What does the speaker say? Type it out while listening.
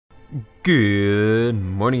Good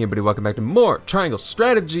morning, everybody. Welcome back to more Triangle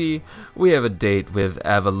Strategy. We have a date with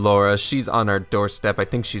Avalora. She's on our doorstep. I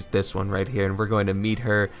think she's this one right here, and we're going to meet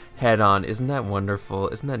her head on. Isn't that wonderful?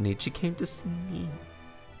 Isn't that neat? She came to see me.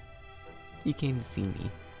 You came to see me.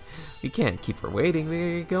 We can't keep her waiting. Where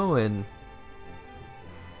are you going?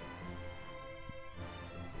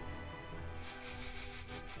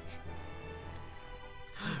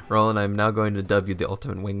 Roland, I'm now going to dub you the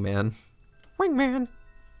ultimate wingman. Wingman.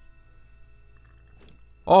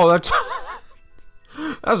 Oh, that's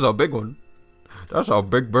that's a big one. That's a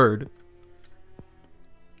big bird.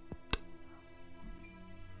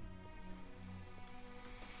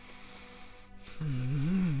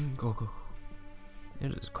 Go, go, go.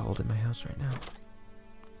 It is cold in my house right now.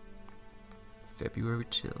 February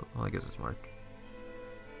chill. Well, I guess it's March.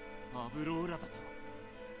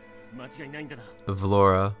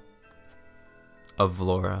 Avlora.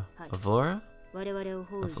 Avlora. Avlora?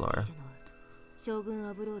 Avlora.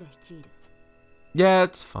 Yeah,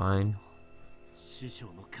 it's fine.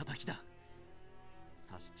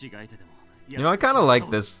 You know, I kind of like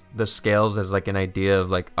the scales as like an idea of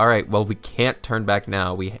like, all right, well, we can't turn back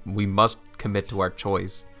now. We must commit to our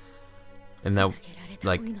choice, and that,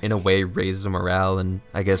 like, in a way, raises morale and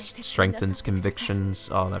I guess strengthens convictions.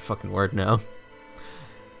 Oh, that fucking word now.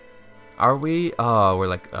 Are we? Oh, we're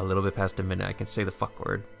like a little bit past a minute. I can say the fuck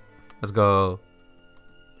word. Let's go.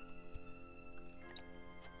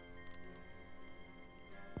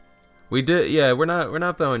 We did, yeah. We're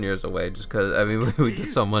not throwing yours away just because. I mean, we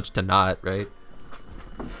did so much to not, right?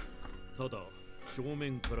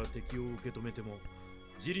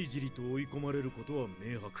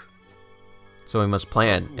 So we must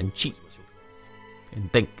plan and cheat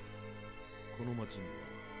and think.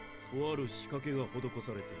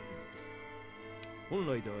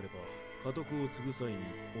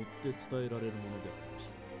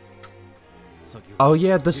 Oh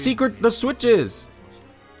yeah, the secret, the switches.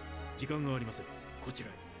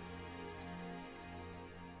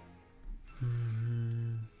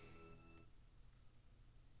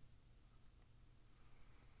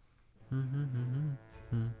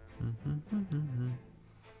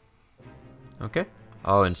 Okay.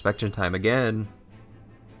 Oh, inspection time again.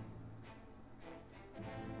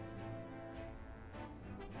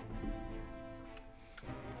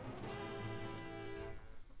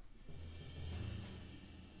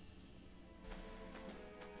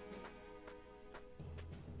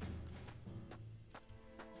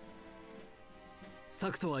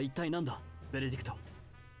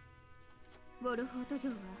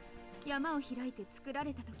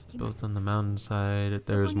 Both on the mountainside.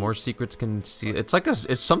 There's more secrets can see. It's like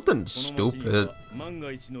it's something stupid. The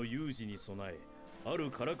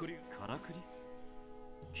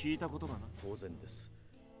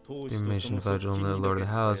information vigil in the Lord of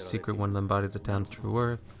the House. Secret one that embodies the town's true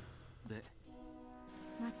worth.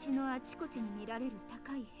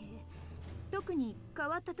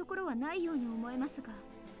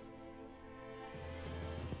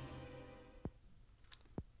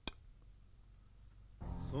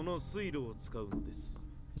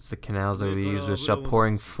 It's the canals that we use, which shall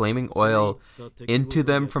pouring flaming oil into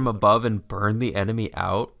them from above and burn the enemy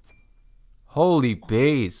out. Holy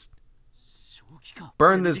beast.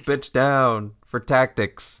 Burn this bitch down for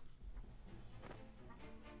tactics.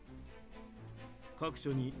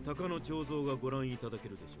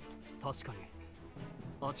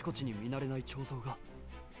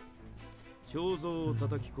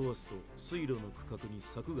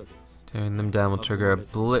 Tearing them down will trigger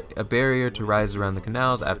a barrier to rise around the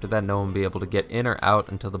canals. After that, no one will be able to get in or out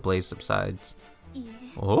until the blaze subsides.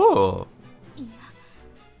 Oh!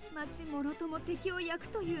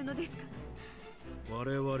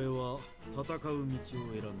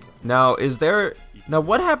 Now, is there... Now,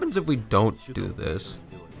 what happens if we don't do this?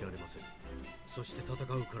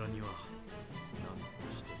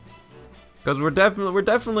 Because we're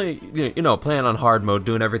definitely, you know, playing on hard mode,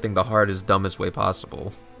 doing everything the hardest, dumbest way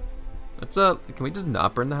possible. Let's, can we just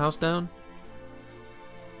not burn the house down?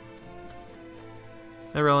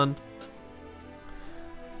 Hey, Roland.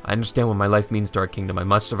 I understand what my life means to our kingdom. I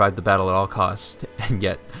must survive the battle at all costs. And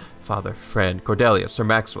yet, father, friend, Cordelia, Sir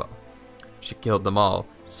Maxwell. She killed them all.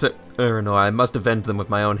 No, I must avenge them with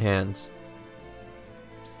my own hands.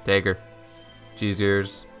 Dagger. She's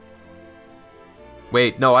yours.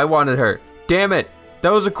 Wait, no, I wanted her. Damn it! That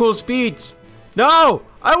was a cool speech! No!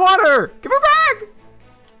 I want her! Give her back!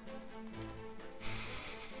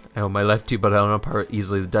 I owe my life to you, but I don't know power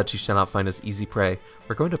easily. The duchy shall not find us easy prey.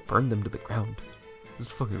 We're going to burn them to the ground. This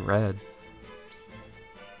is fucking rad.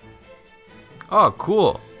 Oh,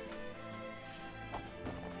 cool.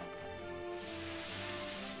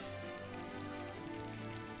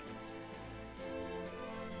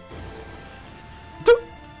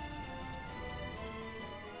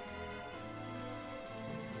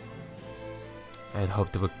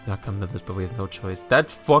 hoped it would not come to this, but we have no choice.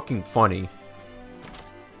 That's fucking funny.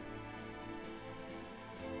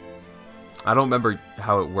 I don't remember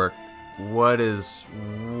how it worked. What is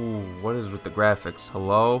with the graphics?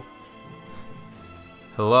 Hello?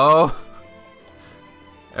 Hello?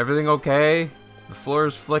 Everything okay? The floor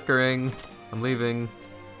is flickering. I'm leaving.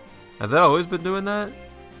 Has that always been doing that?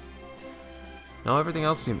 No, everything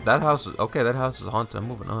else seems... That house is... Okay, that house is haunted. I'm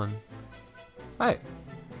moving on. Hi.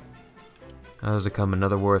 How does it come?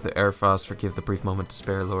 Another war with the air frost. Forgive the brief moment to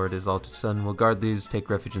spare, Lord. His altered son will guard these. Take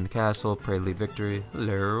refuge in the castle. Pray lead victory.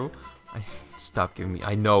 Hello? Stop giving me...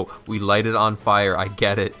 I know. We light it on fire. I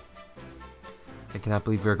get it. I cannot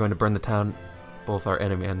believe we are going to burn the town. Both our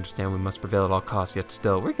enemy. I understand we must prevail at all costs, yet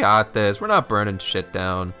still. We got this. We're not burning shit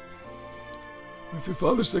down. With your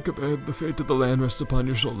father sick abed, the fate of the land rests upon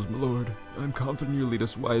your shoulders, my lord. I am confident you lead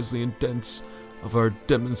us wisely in dents of our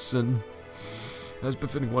Demonson. As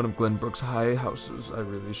befitting one of Glenbrook's high houses, I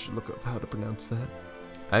really should look up how to pronounce that.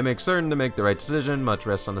 I make certain to make the right decision. Much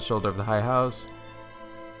rests on the shoulder of the high house.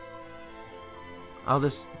 All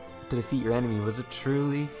this to defeat your enemy, was it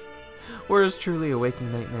truly? Or is truly a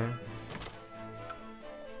waking nightmare?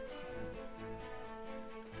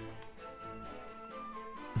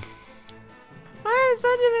 My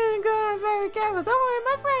son didn't go inside the castle. Don't worry,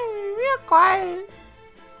 my friend, be real quiet.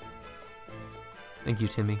 Thank you,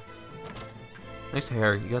 Timmy. Nice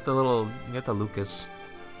hair. You got the little, you got the Lucas.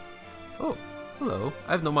 Oh, hello.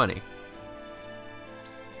 I have no money.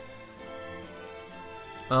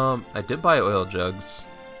 I did buy oil jugs.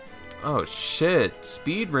 Oh shit,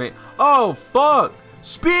 speed ring. Oh fuck,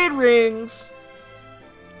 speed rings.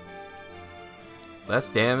 Less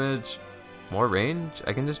damage, more range.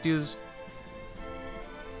 I can just use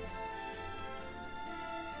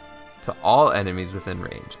to all enemies within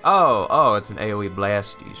range. Oh, it's an AoE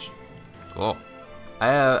blastige. Cool.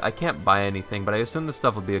 I can't buy anything, but I assume this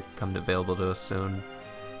stuff will become available to us soon.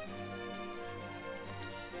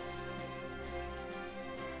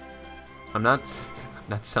 I'm not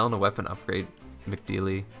selling a weapon upgrade,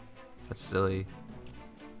 McDeely. That's silly.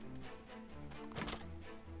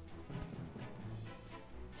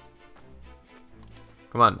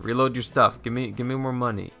 Come on, reload your stuff. Give me more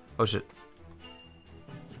money. Oh shit.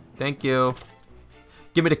 Thank you.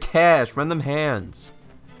 Give me the cash. Run them hands.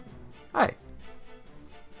 Hi.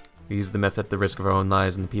 We use the method at the risk of our own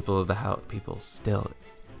lives and the people of the house. People, still.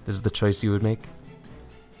 This is the choice you would make?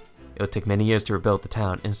 It would take many years to rebuild the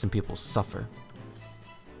town. Innocent people suffer.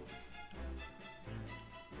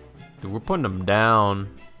 Dude, we're putting them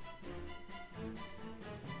down.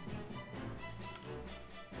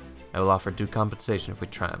 I will offer due compensation if we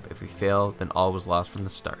triumph. If we fail, then all was lost from the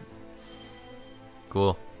start.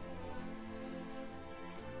 Cool.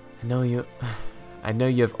 I know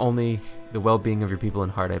you have only the well-being of your people in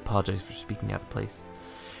heart. I apologize for speaking out of place.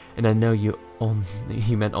 And I know you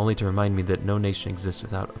meant only to remind me that no nation exists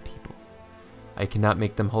without a people. I cannot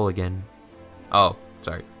make them whole again. Oh,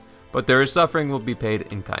 sorry. But their suffering will be paid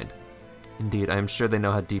in kind. Indeed, I am sure they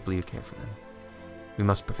know how deeply you care for them. We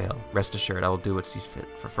must prevail. Rest assured, I will do what sees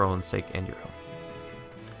fit for Frolin's sake and your own.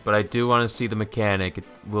 But I do want to see the mechanic. It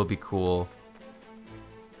will be cool.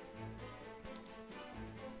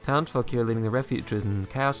 Townsfolk here leading the refuge within the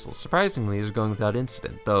castle. Surprisingly, is going without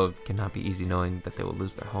incident, though it cannot be easy knowing that they will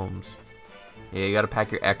lose their homes. Yeah, you gotta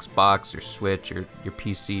pack your Xbox, your Switch, your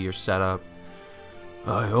PC, your setup.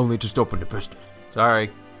 I only just opened the pistols. Sorry.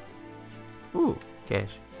 Ooh, cash.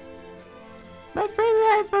 My friend and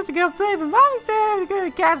I are supposed to go play, but Mom said to go to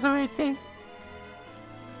the castle where it's safe.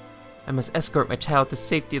 I must escort my child to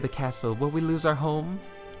safety of the castle. Will we lose our home?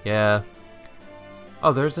 Yeah.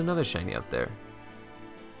 Oh, there's another shiny up there.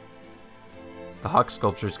 The hawk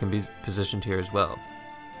sculptures can be positioned here as well.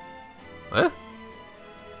 What?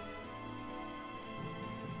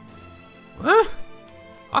 What?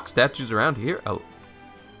 Hawk statues around here? Oh.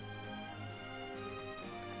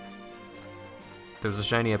 There's a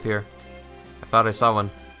shiny up here. I thought I saw one.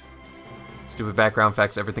 Stupid background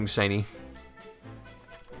facts, everything's shiny.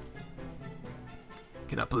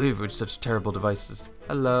 Cannot believe we're such terrible devices.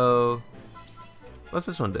 Hello. What's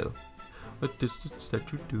this one do? What does the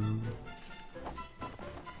statue do?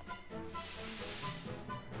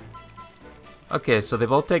 Okay, so they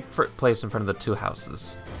both take place in front of the two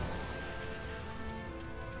houses.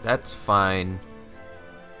 That's fine.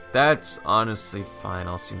 That's honestly fine.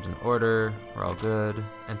 All seems in order. We're all good.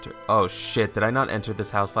 Enter. Oh shit, did I not enter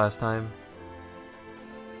this house last time?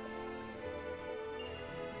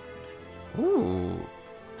 Ooh.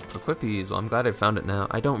 Equipies. Well, I'm glad I found it now.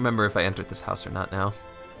 I don't remember if I entered this house or not now.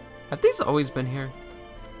 Have these always been here?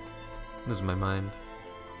 Losing my mind.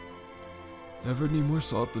 Never need more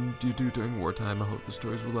salt than you do during wartime. I hope the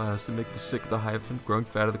stories will last and make the sick of the hive and growing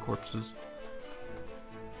fat of the corpses.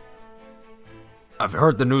 I've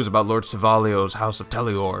heard the news about Lord Sivalio's House of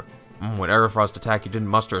Telior. When Arafrost attacked, he didn't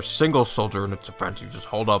muster a single soldier in its defense. He just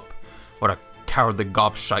holed up. What a cowardly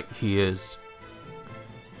gobshite he is.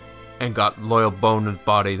 And got loyal bone in his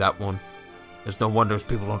body, that one. There's no wonder his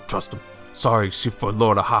people don't trust him. Sorry, Seafoot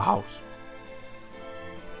Lord of Ha House.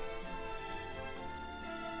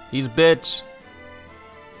 He's a bitch.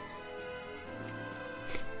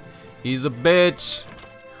 He's a bitch.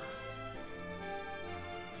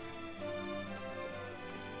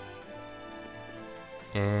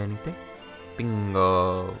 Anything?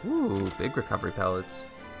 Bingo. Ooh, big recovery pellets.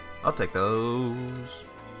 I'll take those.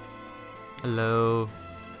 Hello.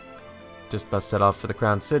 Just about set off for the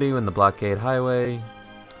Crown City when the blockade highway.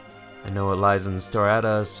 I know what lies in store at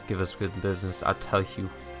us. Give us good business. I'll tell you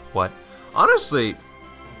what. Honestly,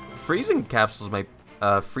 freezing capsules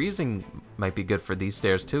might be good for these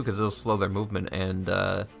stairs too, because it'll slow their movement and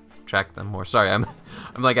track them more. Sorry, I'm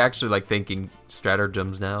like actually like thinking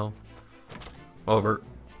stratagems now. Over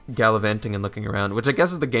gallivanting and looking around, which I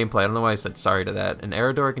guess is the gameplay. I don't know why I said sorry to that. And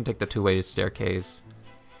Eridor can take the two-way staircase.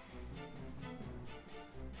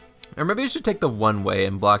 Or maybe you should take the one-way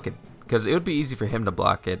and block it, because it would be easy for him to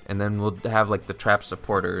block it, and then we'll have like the trap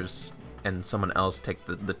supporters and someone else take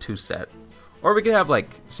the two set. Or we could have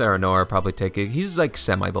like Serenor probably take it. He's like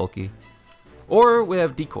semi-bulky. Or we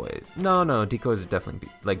have decoys. No, decoys would definitely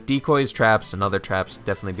be like decoys, traps, and other traps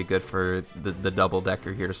definitely be good for the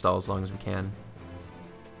double-decker here to stall as long as we can.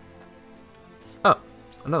 Oh,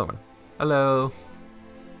 another one. Hello.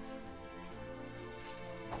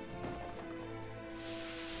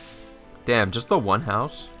 Damn, just the one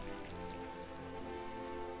house?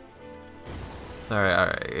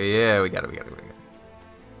 Alright. Yeah, we got it.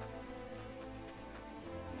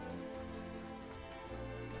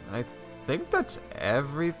 I think that's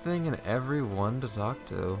everything and everyone to talk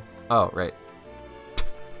to. Oh, right.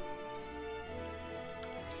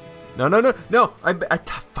 No.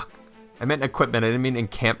 Fuck. I meant equipment. I didn't mean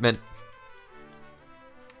encampment.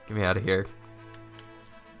 Get me out of here.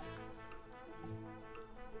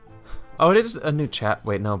 Oh, it is a new chat.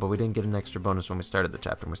 Wait, no, but we didn't get an extra bonus when we started the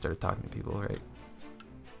chapter and we started talking to people, right?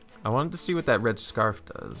 I wanted to see what that red scarf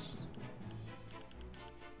does.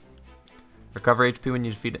 Recover HP when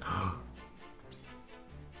you defeat it.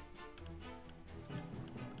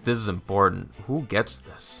 This is important. Who gets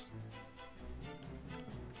this?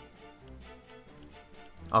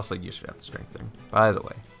 Also, you should have the strength thing, by the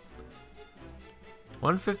way.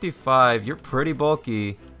 155, you're pretty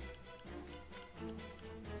bulky.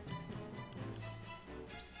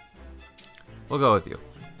 We'll go with you.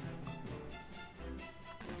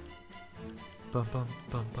 Bum, bum,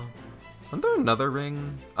 bum, bum. Isn't there another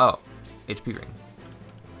ring? Oh, HP ring.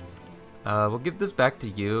 We'll give this back to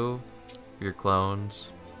you for your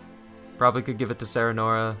clones. Probably could give it to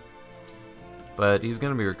Serenora, but he's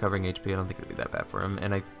gonna be recovering HP. I don't think it'll be that bad for him,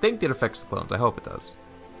 and I think it affects the clones. I hope it does.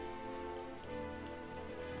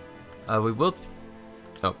 We will.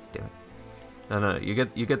 Oh, damn it! No. You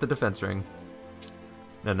get the defense ring.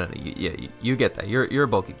 No. You get that. You're a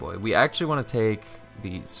bulky boy. We actually want to take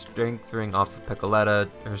the strength ring off of Pecoletta.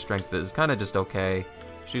 Her strength is kind of just okay.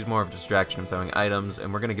 She's more of a distraction of throwing items,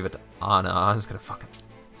 and we're gonna give it to Anna. Anna's gonna fucking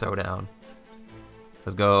throw down.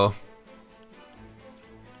 Let's go.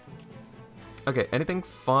 Okay, anything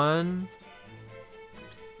fun?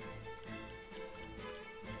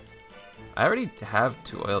 I already have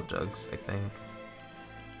 2 oil jugs, I think.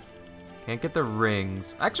 Can't get the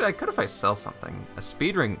rings. Actually, I could if I sell something. A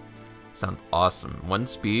speed ring sounds awesome. One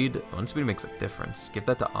speed makes a difference. Give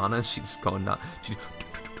that to Anna. She's going nuts.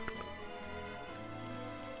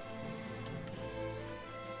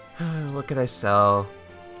 What could I sell?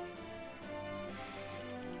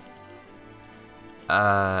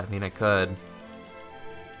 I mean, I could.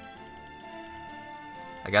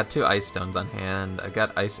 I got 2 ice stones on hand. I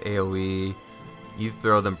got ice AoE. You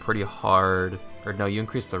throw them pretty hard. Or no, you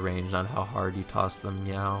increase the range, not how hard you toss them.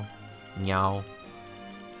 Meow. Meow.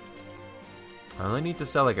 I only need to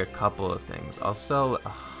sell like a couple of things. I'll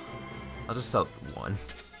just sell 1.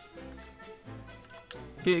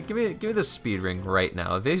 Give me the speed ring right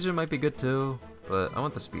now. Evasion might be good too, but I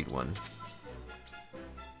want the speed one.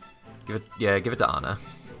 Give it to Anna.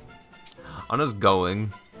 Anna's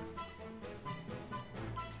going.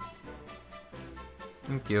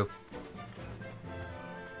 Thank you.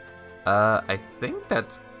 I think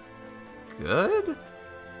that's good?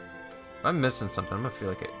 If I'm missing something, I'm gonna feel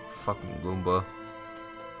like a fucking Goomba.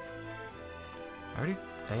 I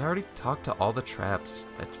already talked to all the traps,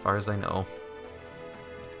 as far as I know.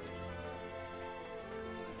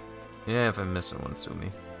 Yeah, if I'm missing one, sue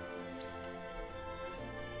me.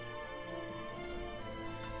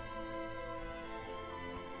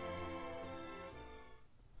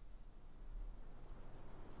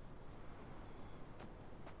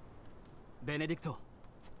 Benedicto.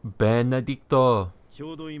 Benedicto. ち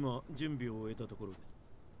ょうど今準備を終えたところです。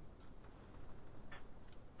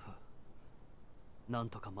なん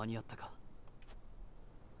とか間に合ったか。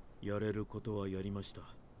やれることはやりました。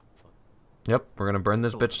 Yep, we're gonna burn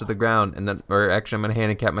this bitch to the ground, and then, or actually, I'm gonna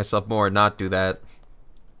handicap myself more and not do that.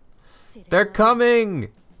 They're coming!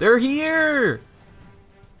 They're here!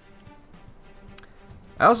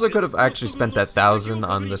 I also could have actually spent that 1,000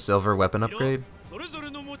 on the silver weapon upgrade.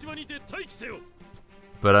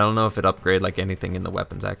 But I don't know if it upgrade like anything in the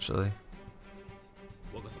weapons actually.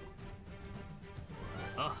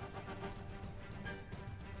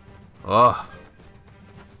 Oh.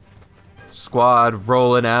 Squad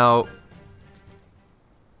rolling out.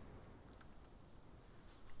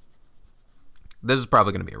 This is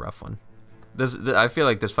probably gonna be a rough one. I feel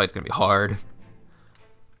like this fight's gonna be hard.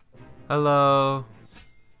 Hello.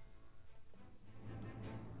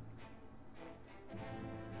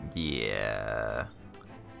 Yeah.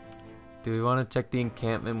 Do we want to check the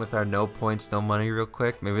encampment with our no points, no money real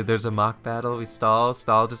quick? Maybe there's a mock battle. We stall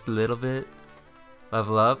just a little bit.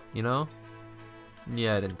 Level up, you know?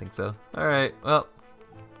 Yeah, I didn't think so. Alright, well.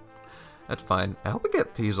 That's fine. I hope we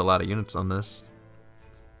get to use a lot of units on this.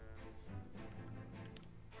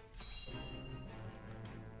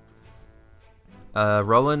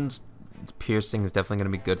 Roland's piercing is definitely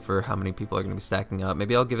going to be good for how many people are going to be stacking up.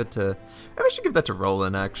 Maybe I'll give it to... Maybe I should give that to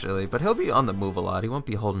Roland, actually. But he'll be on the move a lot. He won't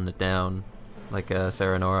be holding it down like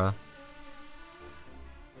Serenora.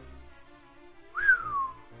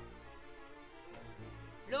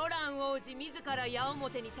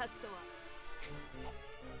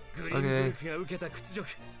 Okay.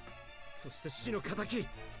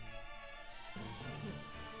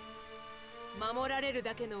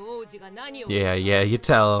 Yeah, you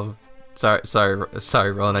tell him.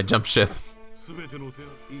 Sorry, Roland, I jumped ship.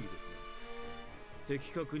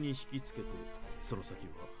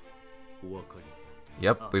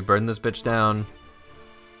 Yep, we burned this bitch down.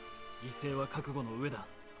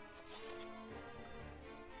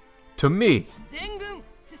 To me!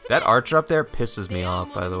 That archer up there pisses me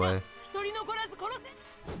off, by the way.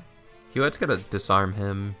 Let's gotta disarm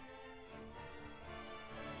him.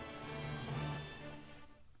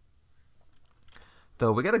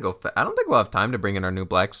 Though we gotta go. I don't think we'll have time to bring in our new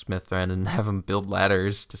blacksmith friend and have him build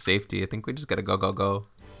ladders to safety. I think we just gotta go.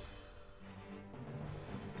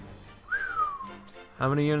 How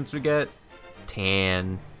many units we get?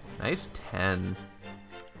 10. Nice 10.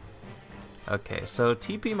 Okay, so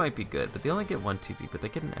TP might be good, but they only get 1 TP, but they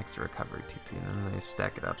get an extra recovery TP, and then they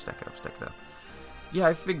stack it up. Yeah,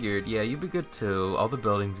 I figured. Yeah, you'd be good too. All the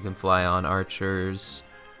buildings you can fly on, archers.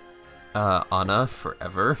 Anna,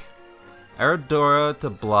 forever. Aradora to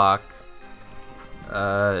block.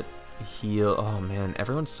 Heal. Oh man,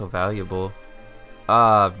 everyone's so valuable.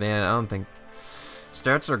 Ah, man, I don't think...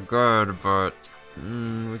 Stats are good, but...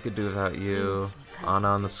 we could do without you. Anna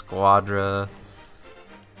on the Squadra.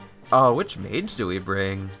 Oh, which mage do we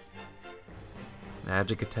bring?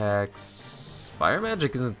 Magic attacks. Fire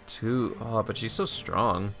magic isn't too... Oh, but she's so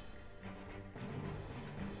strong.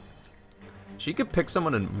 She could pick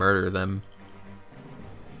someone and murder them.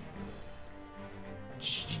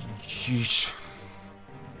 Sheesh.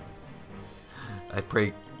 I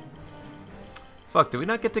pray... Fuck, do we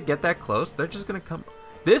not get to get that close? They're just gonna come...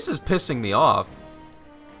 This is pissing me off.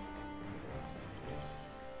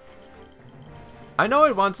 I know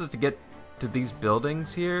it wants us to get to these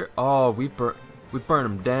buildings here. Oh, we burn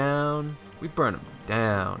them down. We burn them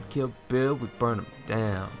down. Kill Bill, we burn them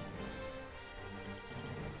down.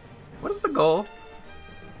 What is the goal?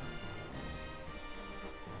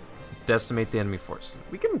 Decimate the enemy force.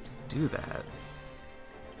 We can do that.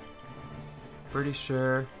 Pretty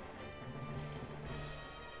sure.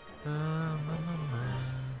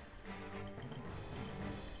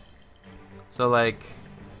 So like,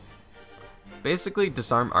 basically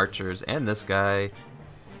disarm archers and this guy.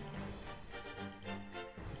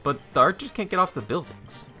 But the archers can't get off the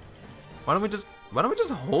buildings. Why don't we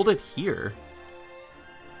just hold it here?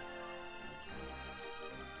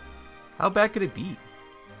 How bad could it be?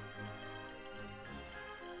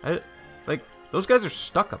 Like, those guys are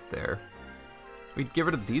stuck up there. We'd get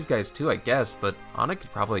rid of these guys too, I guess, but Anna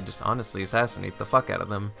could probably just honestly assassinate the fuck out of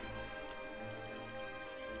them.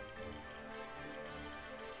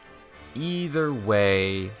 Either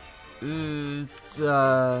way, We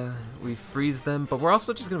freeze them, but we're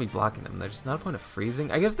also just gonna be blocking them. There's not a point of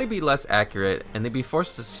freezing. I guess they'd be less accurate, and they'd be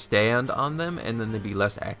forced to stand on them, and then they'd be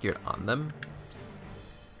less accurate on them.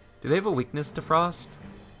 Do they have a weakness to frost?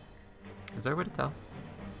 Is there a way to tell?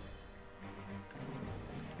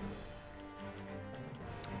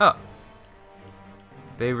 Oh.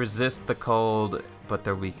 They resist the cold, but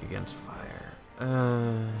they're weak against fire.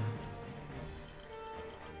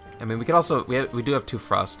 I mean, we could also we do have 2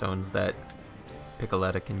 frost stones that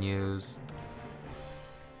Piccoletta can use.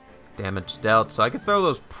 Damage dealt, so I could throw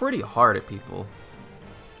those pretty hard at people.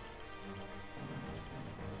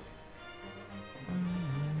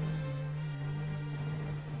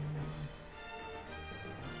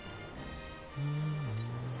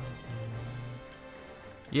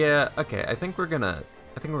 Yeah, okay. I think we're gonna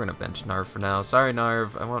bench Narv for now. Sorry,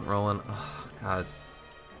 Narv. I want Roland. Oh God.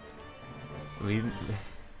 We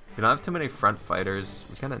don't have too many front fighters.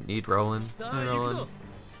 We kind of need Roland. Hey, Roland.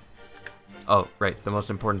 Oh, right. The most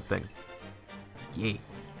important thing. Yay.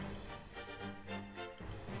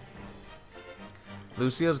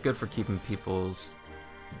 Lucio's good for keeping people's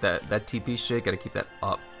that TP shit. Gotta keep that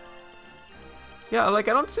up. Yeah, like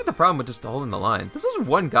I don't see the problem with just holding the line. This is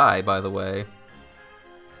one guy, by the way.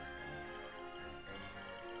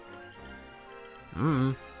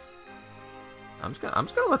 I'm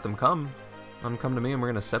just gonna let them come. Let them come to me, and we're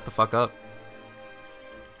gonna set the fuck up.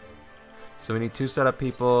 So we need 2 setup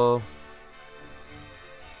people.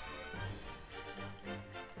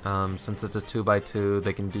 Since it's a 2x2,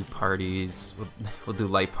 they can do parties. We'll do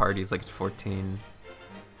light parties like it's 14.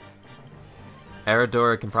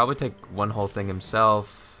 Arador can probably take one whole thing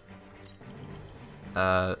himself.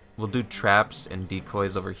 We'll do traps and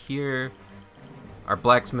decoys over here. Our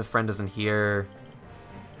blacksmith friend isn't here,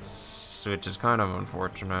 which is kind of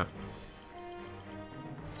unfortunate.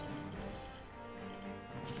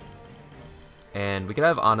 And we could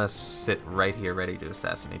have Anna sit right here ready to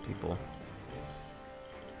assassinate people.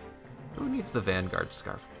 Who needs the Vanguard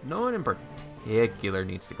Scarf? No one in particular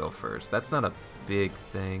needs to go first. That's not a big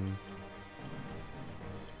thing.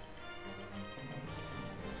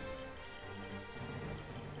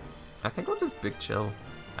 I think we'll just big chill.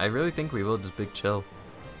 I really think we will just big chill.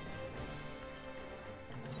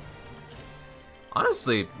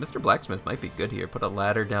 Honestly, Mr. Blacksmith might be good here. Put a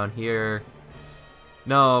ladder down here.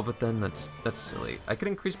 No, but then that's silly. I could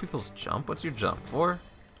increase people's jump. What's your jump? 4?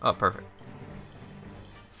 Oh, perfect.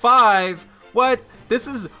 5? What? This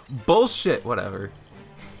is bullshit. Whatever.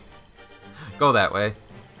 Go that way.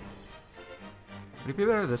 Would it be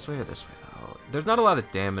better this way or this way, though? There's not a lot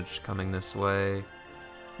of damage coming this way.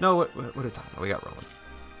 No, what are we talking about? We got Roland.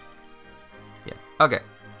 Yeah. Okay.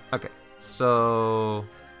 Okay. So...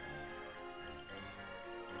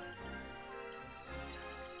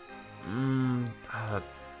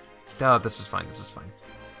 oh, this is fine. This is fine.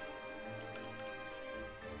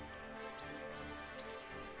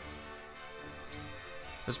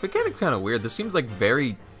 This mechanic's kind of weird. This seems like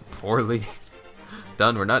very poorly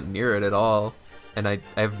done. We're not near it at all. And I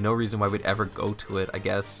have no reason why we'd ever go to it, I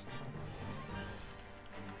guess.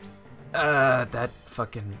 That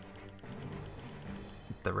fucking...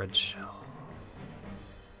 the red shell.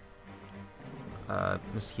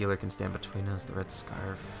 Miss Healer can stand between us. The red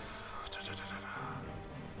scarf.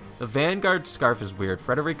 The Vanguard Scarf is weird.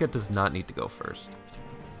 Frederica does not need to go first.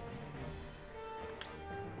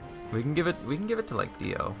 We can give it to like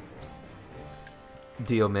Dio.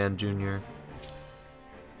 Dio Man Jr.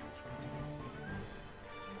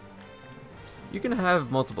 You can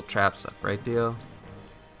have multiple traps up, right, Dio?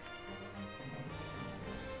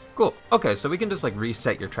 Cool. Okay, so we can just like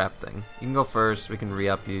reset your trap thing. You can go first, we can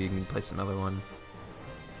re-up you, you can place another one.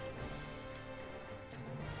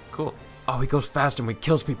 Cool. Oh, he goes faster when he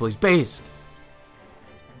kills people, he's based!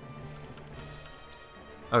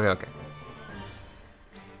 Okay, okay.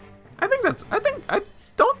 I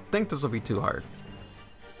don't think this will be too hard.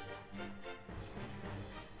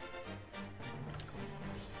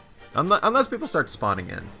 Unless people start spawning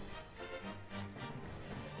in.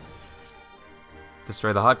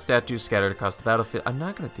 Destroy the hawk statue scattered across the battlefield. I'm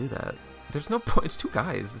not gonna do that. There's no point. It's 2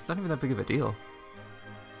 guys. It's not even that big of a deal.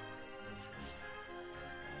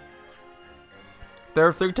 There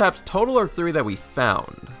are 3 taps total or 3 that we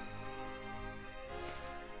found?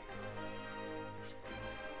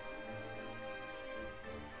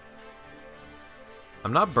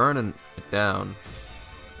 I'm not burning it down.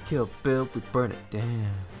 Kill Bill, we burn it down.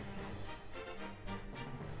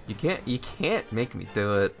 You can't make me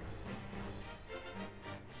do it.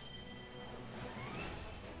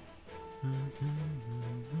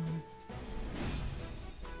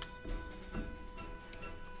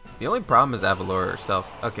 The only problem is Avalora herself.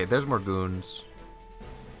 Okay, there's more goons.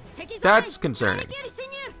 That's concerning.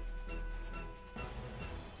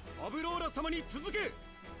 アブローラ様に続け。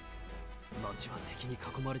町は敵に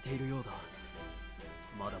囲まれているようだ。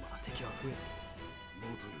まだまだ敵は増える。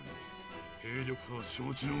モトル、兵力差は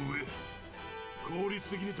承知の上。効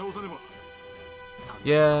率的に倒さねば。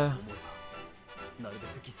Yeah. なる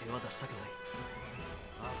べく犠牲は出したくな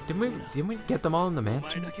い。Didn't we get them all in the お前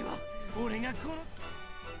mansion? だけは俺がこの。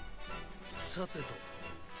さてと。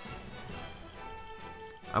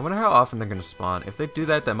 I wonder how often they're gonna spawn. If they do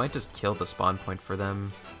that, that might just kill the spawn point for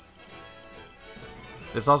them.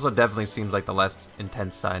 This also definitely seems like the less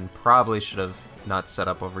intense sign. Probably should have not set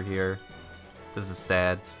up over here. This is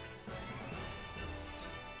sad.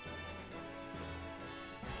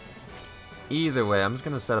 Either way, I'm just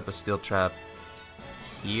gonna set up a steel trap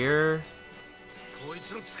here. こい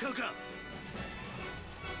つを使うか。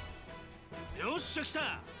よっしゃ来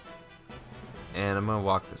た。 And I'm gonna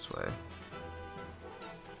walk this way.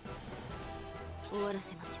 終わら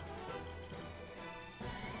せましょう。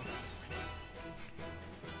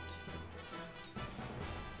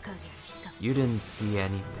 You didn't see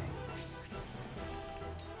anything.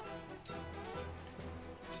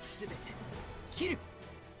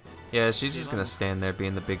 Yeah, she's just gonna stand there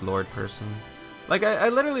being the big lord person. Like, I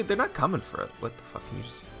literally, they're not coming for it. What the fuck, can you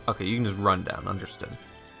just... Okay, you can just run down, understood.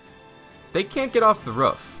 They can't get off the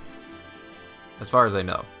roof. As far as I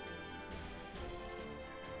know.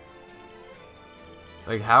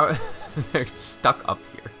 Like, how... They're stuck up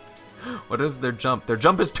here. What is their jump? Their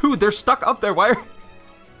jump is 2! They're stuck up there!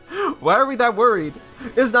 Why are we that worried?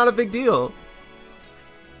 It's not a big deal.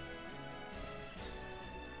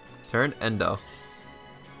 Turn Endo.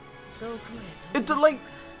 It's like...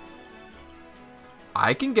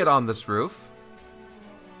 I can get on this roof.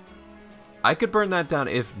 I could burn that down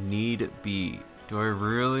if need be. Do I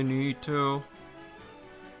really need to?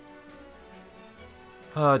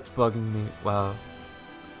 Oh, it's bugging me. Wow.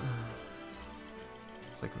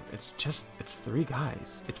 It's like, it's 3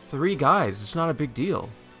 guys. It's 3 guys. It's not a big deal.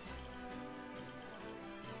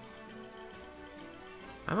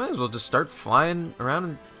 I might as well just start flying around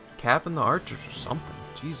and capping the archers or something.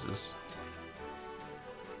 Jesus.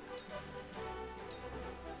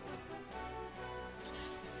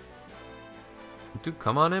 Dude,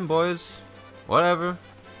 come on in, boys. Whatever.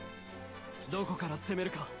 どこから攻め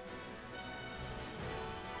るか。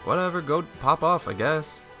 Whatever, go pop off, I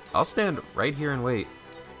guess. I'll stand right here and wait.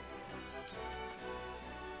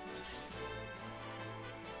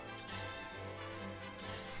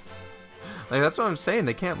 Like, that's what I'm saying.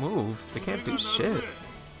 They can't move. They can't do shit.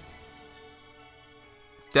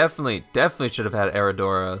 Definitely should have had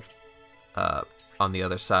Aradora on the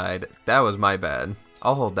other side. That was my bad.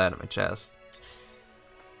 I'll hold that in my chest.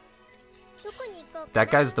 That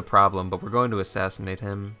guy's the problem, but we're going to assassinate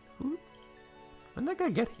him. When did that guy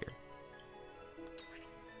get here?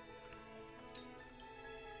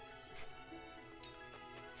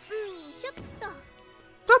 Shutta!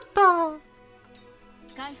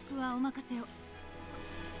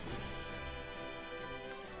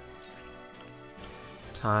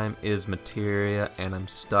 Time is materia, and I'm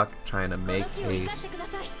stuck trying to make haste.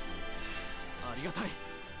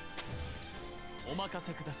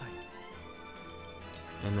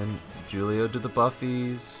 And then Julio do the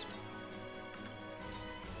buffies.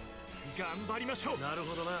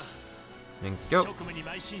 And go.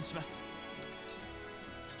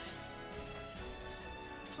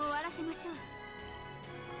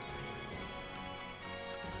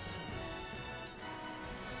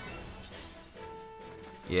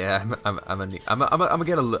 Yeah, I'm gonna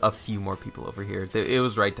get a few more people over here. It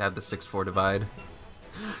was right to have the 6-4 divide.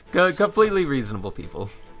 Completely reasonable people.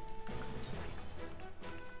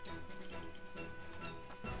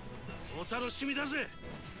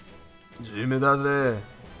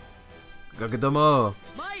 Kaketomo.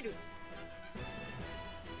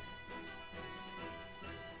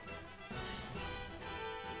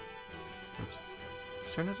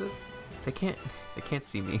 Whose turn is it? They can't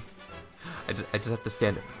see me. I just have to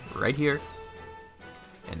stand right here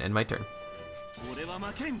and end my turn.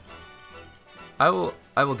 I will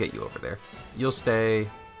get you over there. You'll stay.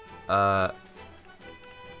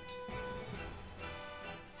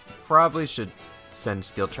 Probably should send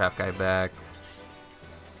Steel Trap guy back.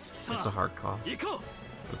 It's a hard call.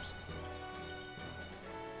 Oops.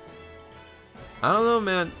 I don't know,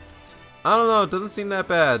 man. I don't know. It doesn't seem that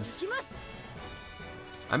bad.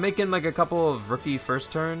 I'm making like a couple of rookie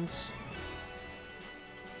first turns.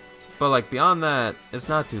 But like beyond that, it's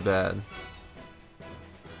not too bad.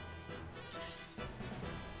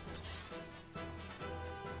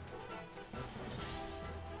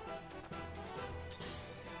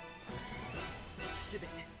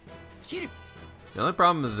 The only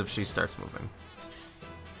problem is if she starts moving.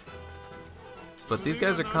 But these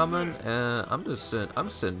guys are coming, and I'm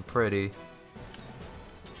sitting pretty.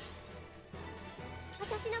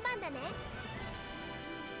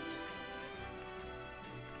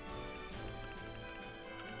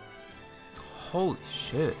 Holy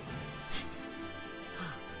shit.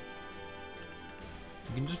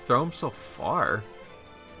 You can just throw him so far.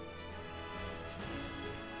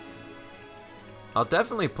 I'll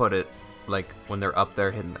definitely put it, like, when they're up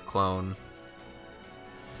there hitting the clone.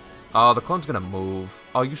 Oh, the clone's gonna move.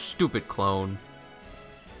 Oh, you stupid clone.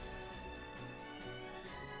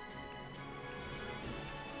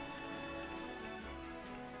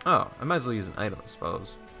 Oh, I might as well use an item, I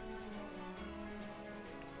suppose.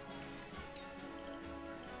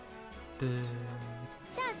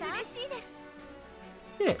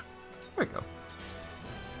 Yeah, there we go.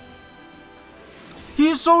 He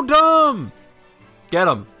is so dumb! Get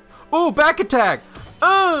him. Ooh, back attack!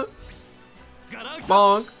 Bonk!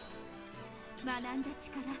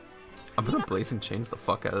 I'm gonna blaze and change the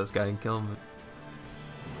fuck out of this guy and kill him.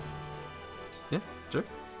 Yeah, sure.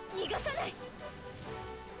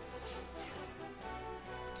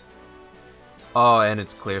 Oh, and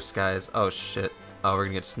it's clear skies. Oh shit. Oh, we're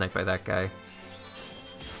gonna get sniped by that guy.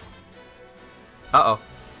 Uh-oh.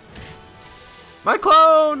 My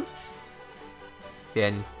clone!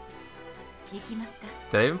 Did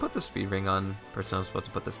I even put the speed ring on? Person I'm supposed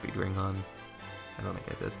to put the speed ring on. I don't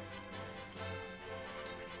think I did.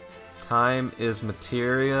 Time is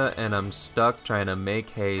materia, and I'm stuck trying to make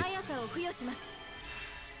haste.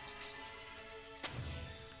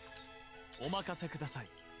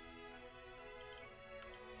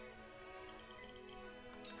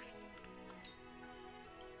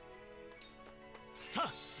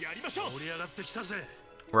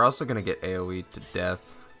 We're also gonna get AoE to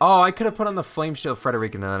death. Oh, I could have put on the Flame Shield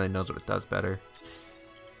Frederica, and then it knows what it does better.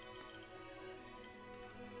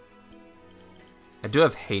 I do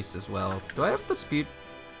have haste as well. Do I have the speed?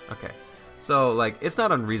 Okay. So, like, it's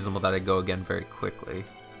not unreasonable that I go again very quickly.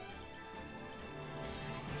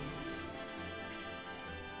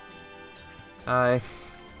 Hi.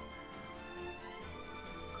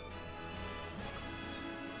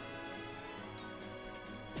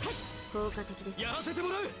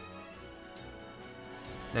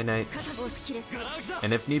 Night night.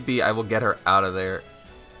 And if need be, I will get her out of there.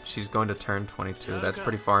 She's going to turn 22. That's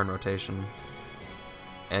pretty far in rotation.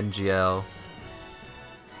 NGL.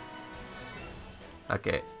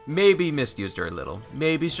 Okay. Maybe misused her a little.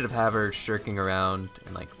 Maybe should have her shirking around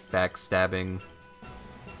and like backstabbing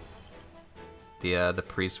the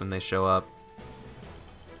priests when they show up.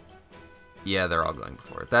 Yeah, they're all going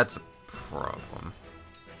before. That's a problem.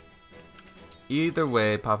 Either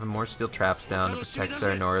way, popping more steel traps down to protect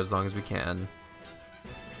Serenora as long as we can.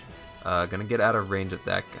 Gonna get out of range of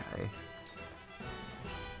that guy.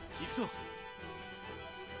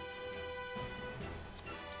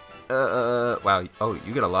 Wow. Oh,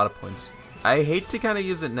 you get a lot of points. I hate to kind of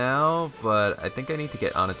use it now, but I think I need to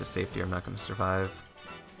get on it to safety or I'm not gonna survive.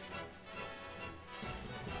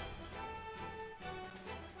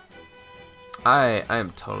 I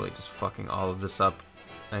am totally just fucking all of this up.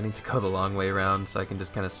 I need to go the long way around so I can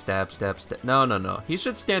just kind of stab. No, no, no. He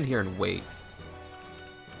should stand here and wait.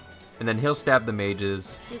 And then he'll stab the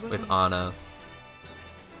mages with Anna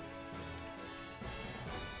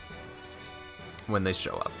when they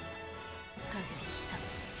show up.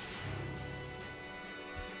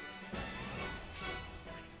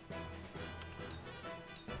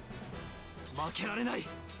 Can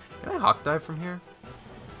I hawk dive from here?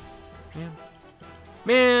 Man.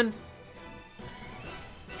 Man!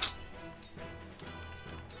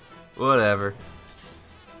 Whatever.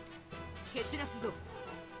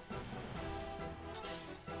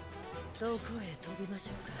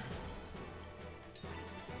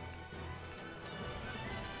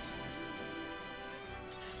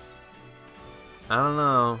 I don't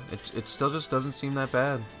know. It still just doesn't seem that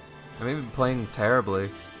bad. I may be playing terribly.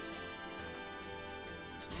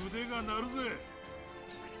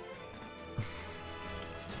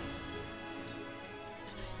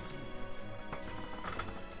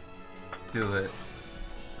 Do it.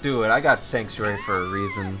 Do it. I got Sanctuary for a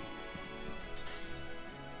reason.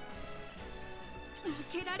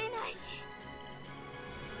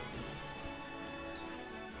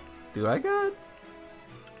 Do I got?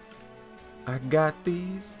 I got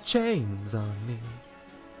these chains on me.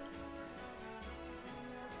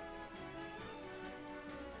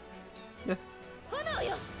 Yeah.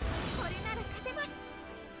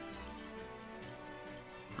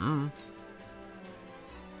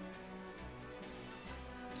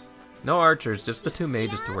 No archers, just the 2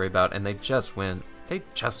 mages to worry about, and they just win. They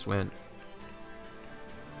just win.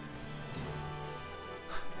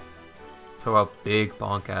 Throw a big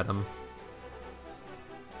bonk at him.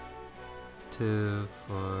 2,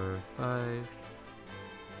 4, 5.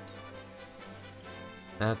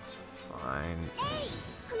 That's fine.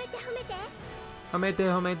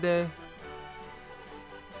 Homede.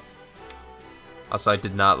 Also, I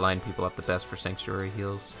did not line people up the best for Sanctuary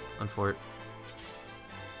heals on Fort.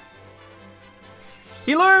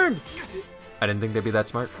 He learned! I didn't think they'd be that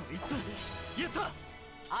smart.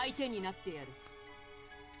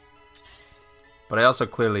 But I also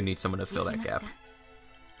clearly need someone to fill that gap.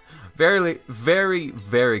 Very, very,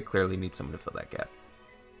 very clearly need someone to fill that gap.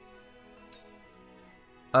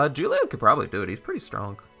 Julio could probably do it. He's pretty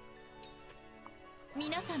strong.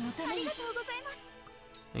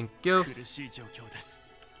 Thank you.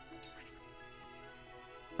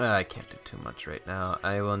 I can't do too much right now.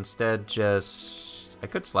 I will instead just... I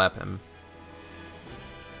could slap him.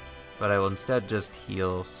 But I will instead just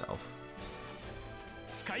heal self.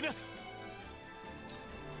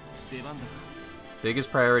 Biggest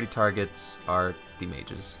priority targets are the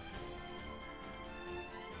mages.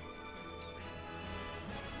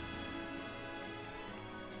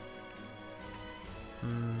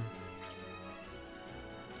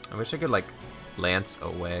 I wish I could, like, lance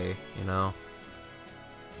away, you know?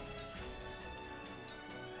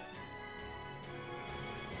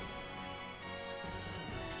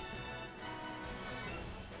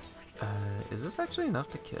 Is this actually enough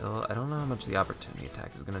to kill? I don't know how much the opportunity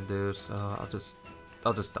attack is gonna do, so I'll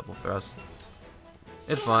just double thrust.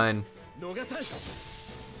 It's fine.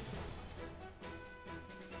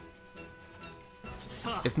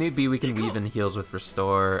 If need be, we can weave in heals with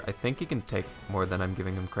restore. I think he can take more than I'm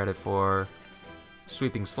giving him credit for.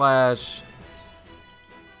 Sweeping slash.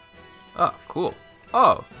 Oh, cool.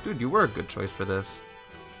 Oh, dude, you were a good choice for this.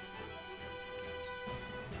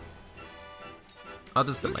 I'll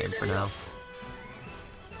just delay him for now.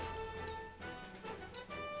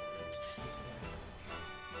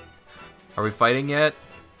 Are we fighting yet?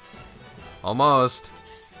 Almost.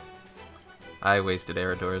 I wasted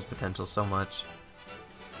Eridor's potential so much.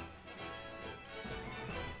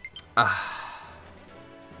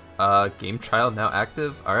 Game trial now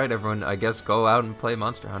active? Alright everyone, I guess go out and play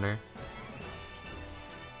Monster Hunter.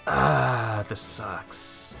 This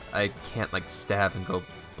sucks. I can't like stab and go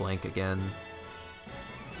blank again.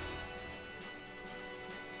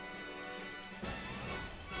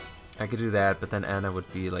 I could do that, but then Anna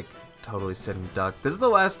would be like totally sitting duck. This is the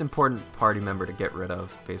last important party member to get rid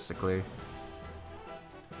of, basically.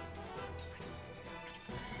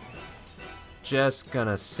 Just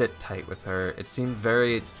gonna sit tight with her. It seemed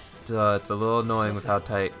very... it's a little annoying with how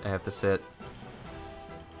tight I have to sit.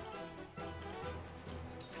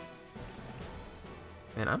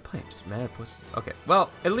 Man, I'm playing just mad pussy. Okay, well,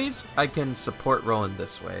 at least I can support Roland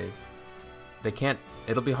this way. They can't...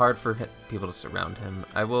 It'll be hard for people to surround him.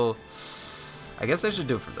 I will... I guess I should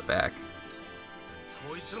do it from the back.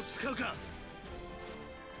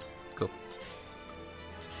 Cool.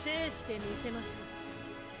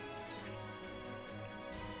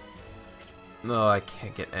 No, I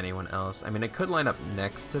can't get anyone else. I mean, I could line up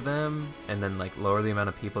next to them and then like lower the amount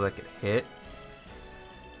of people that get hit.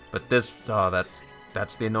 But this, oh,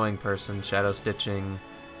 that's the annoying person. Shadow stitching.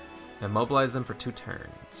 Immobilize them for 2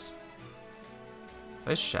 turns.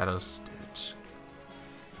 Where's Shadow Stitch?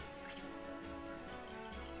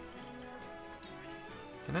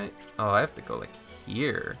 Can I? Oh, I have to go like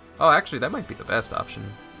here. Oh, actually, that might be the best option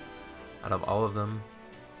out of all of them.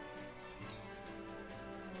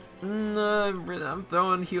 I'm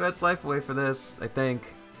throwing Huette's life away for this, I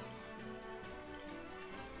think.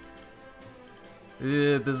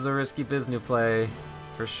 This is a risky business play.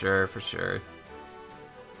 For sure, for sure.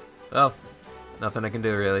 Well, nothing I can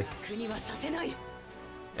do, really.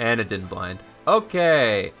 And it didn't blind.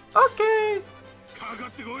 Okay! Okay!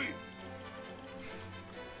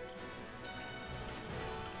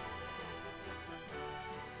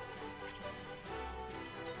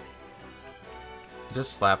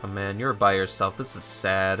 Just slap him, man. You're by yourself. This is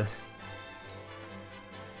sad.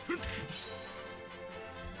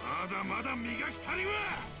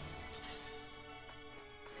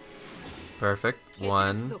 Perfect.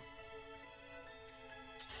 1.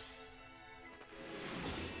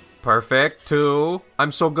 Perfect. 2.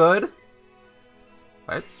 I'm so good.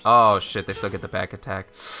 What? Oh shit, they still get the back attack.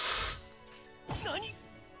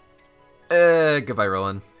 Goodbye,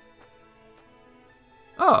 Roland.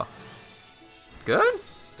 Oh. Good?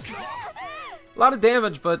 A lot of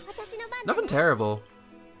damage, but nothing terrible.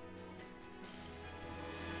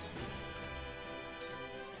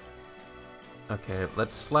 Okay,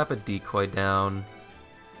 let's slap a decoy down.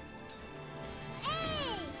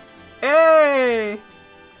 Hey!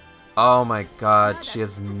 Oh my god, she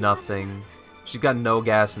has nothing. She's got no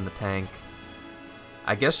gas in the tank.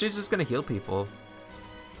 I guess she's just gonna heal people.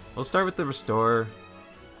 We'll start with the restore.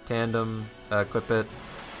 Tandem, equip it.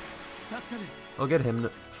 We'll get him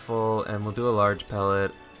full, and we'll do a large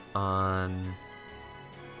pellet on...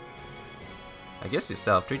 I guess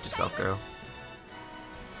yourself. Treat yourself, girl.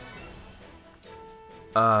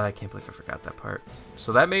 I can't believe I forgot that part.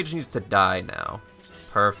 So that mage needs to die now.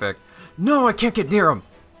 Perfect. No, I can't get near him!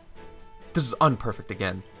 This is unperfect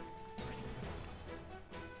again.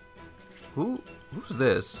 Who's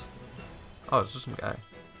this? Oh, it's just some guy.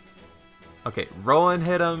 Okay, Roland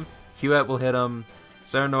hit him. Hewitt will hit him.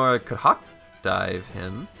 Serenora could hawk dive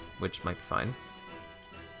him, which might be fine.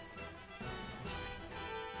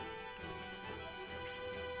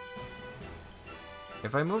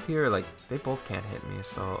 If I move here, like, they both can't hit me,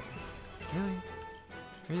 so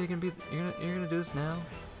really gonna be you're gonna do this now?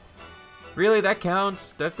 Really, that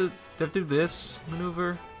counts? Do I have to do this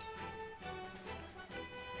maneuver?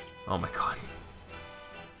 Oh my god.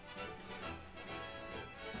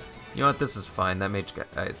 You know what, this is fine. That mage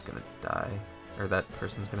guy is gonna die. Or that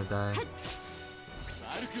person's gonna die.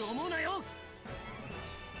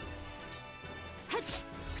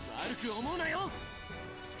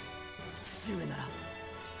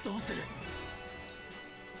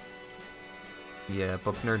 Yeah,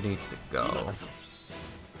 Buckner needs to go.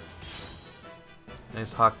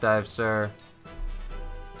 Nice hawk dive, sir.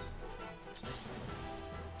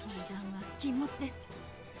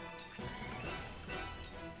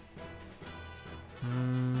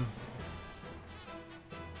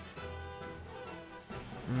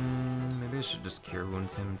 Maybe I should just cure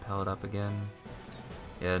wounds him and pellet up again.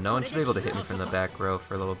 Yeah, no one should be able to hit me from the back row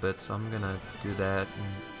for a little bit, so I'm gonna do that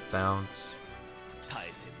and bounce.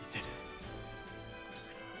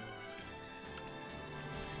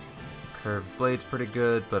 Curved blade's pretty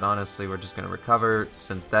good, but honestly we're just gonna recover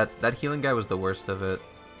since that healing guy was the worst of it.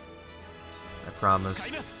 I promise.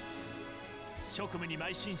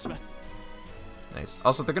 Nice.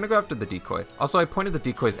 Also, they're gonna go after the decoy. Also, I pointed the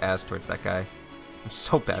decoy's ass towards that guy. I'm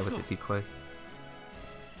so bad with the decoy.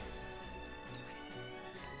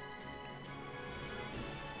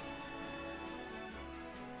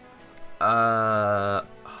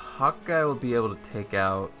 Hawkeye will be able to take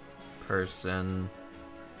out person.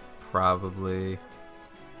 Probably.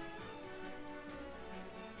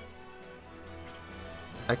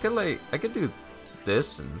 I could do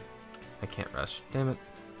this and I can't rush. Damn it.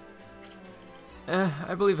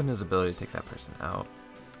 I believe in his ability to take that person out.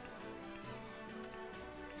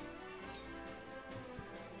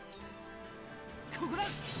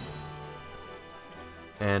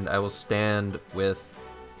 And I will stand with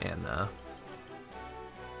Anna.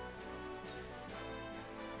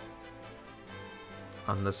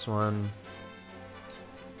 On this one.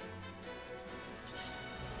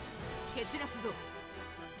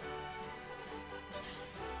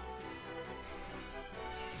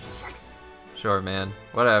 Sure, man.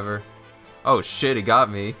 Whatever. Oh shit, he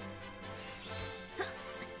got me.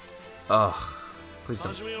 Ugh. Please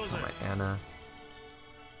don't kill my Anna.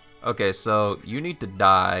 Okay, so you need to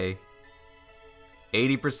die.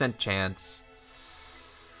 80% chance.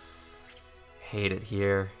 Hate it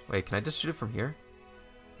here. Wait, can I just shoot it from here?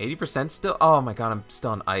 80% still? Oh my god, I'm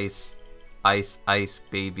still on ice. Ice, ice,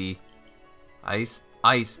 baby. Ice,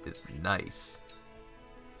 ice is nice.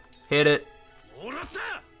 Hit it.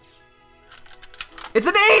 It's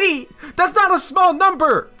an 80! That's not a small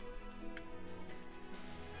number!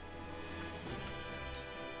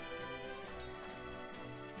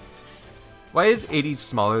 Why is 80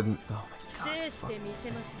 smaller than... Oh my god, fuck.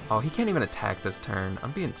 Oh, he can't even attack this turn.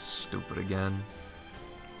 I'm being stupid again.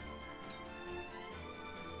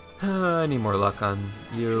 I need more luck on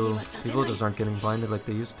you. People just aren't getting blinded like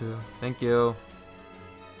they used to. Thank you.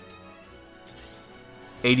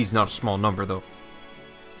 80's not a small number, though.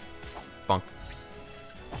 Bunk.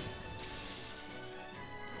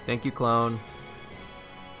 Thank you, clone.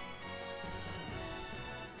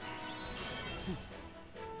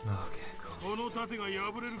 Okay, cool.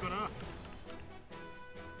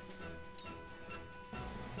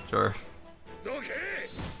 Sure.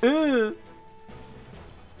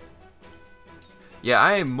 Yeah,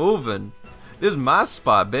 I ain't moving. This is my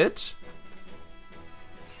spot, bitch.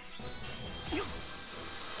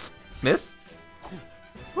 Miss?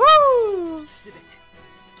 Woo!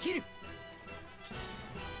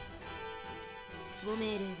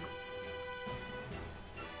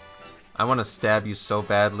 I want to stab you so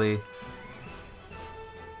badly.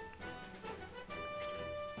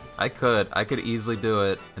 I could easily do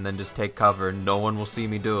it and then just take cover. No one will see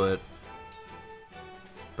me do it.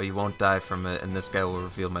 But you won't die from it, and this guy will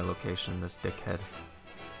reveal my location, this dickhead.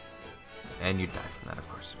 And you die from that, of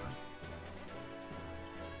course you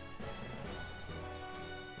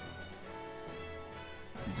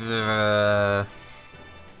will.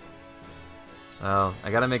 Well, I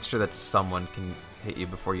gotta make sure that someone can hit you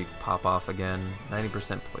before you pop off again.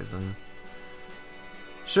 90% poison.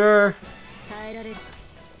 Sure.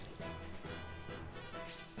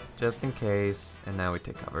 Just in case. And now we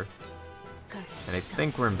take cover. And I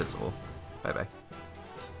think we're invisible. Bye-bye.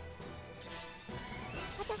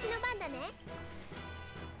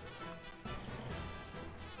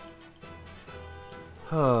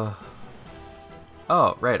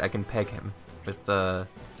 Oh, right, I can peg him with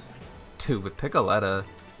dude, with Piccoletta.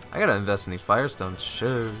 I gotta invest in these Firestones,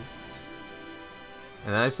 sure. And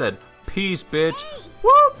then I said, peace, bitch.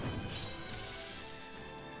 Whoop!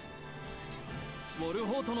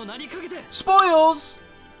 Spoils!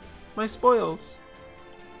 My spoils.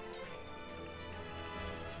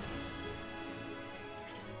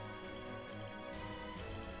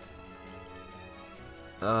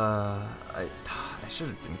 I should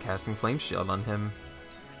have been casting Flame Shield on him.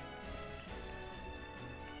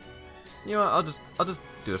 You know what, I'll just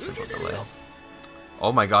do a simple delay.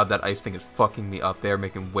 Oh my god, that ice thing is fucking me up. They're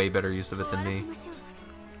making way better use of it than me.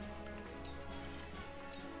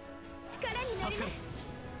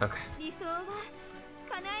 Okay.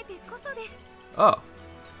 Oh.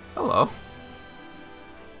 Hello.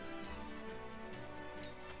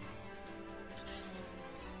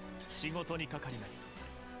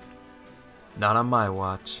 Not on my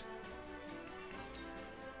watch.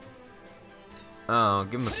 Oh,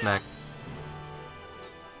 give him a smack.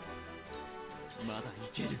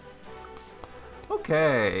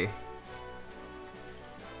 Okay.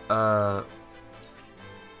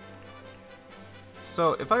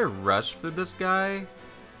 So if I rush through this guy,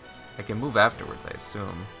 I can move afterwards, I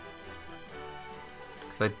assume.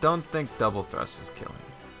 Because I don't think double thrust is killing.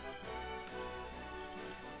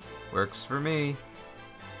 Works for me.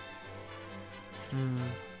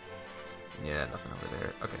 Yeah, nothing over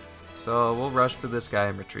there. Okay. So we'll rush through this guy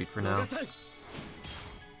and retreat for now.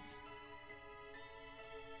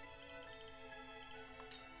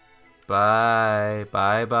 Bye.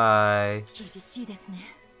 Bye bye.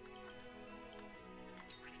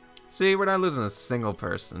 See, we're not losing a single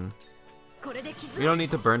person. We don't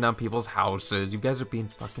need to burn down people's houses. You guys are being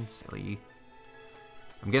fucking silly.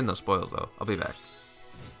 I'm getting those spoils though. I'll be back.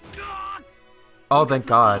 Oh, thank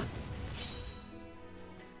God.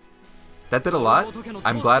 That did a lot.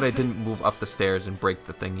 I'm glad I didn't move up the stairs and break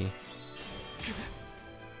the thingy.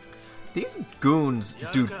 These goons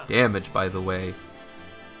do damage, by the way.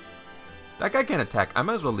 That guy can't attack. I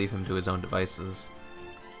might as well leave him to his own devices.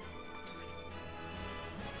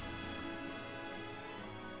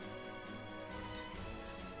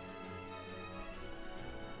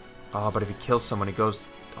 Oh, but if he kills someone, he goes...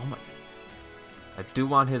 Oh my... I do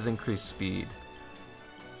want his increased speed.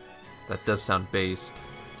 That does sound based.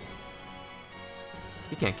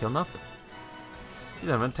 He can't kill nothing. He's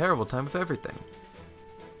having a terrible time with everything.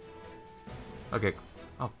 Okay.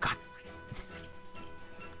 Oh, God.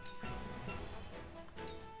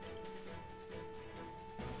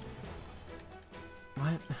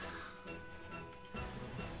 What?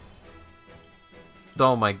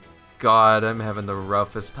 Oh my God, I'm having the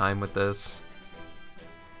roughest time with this.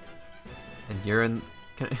 And you're in...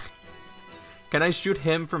 Can I shoot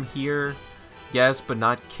him from here? Yes, but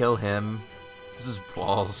not kill him. This is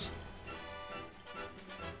balls.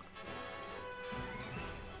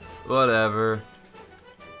 Whatever.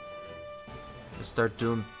 Just start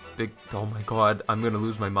doing big... Oh my God, I'm gonna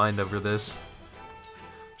lose my mind over this.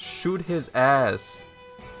 Shoot his ass.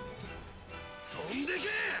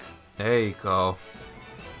 There you go.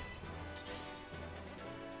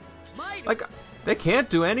 Like, they can't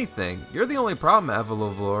do anything. You're the only problem,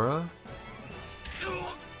 Avalovora.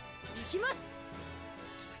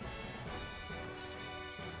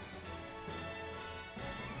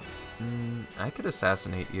 I could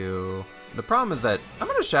assassinate you. The problem is that I'm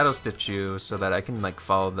gonna Shadow Stitch you so that I can like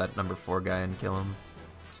follow that number 4 guy and kill him.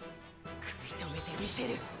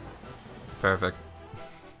 Perfect.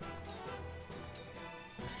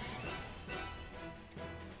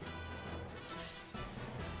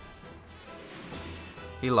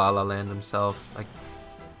 He La La Land himself. Like.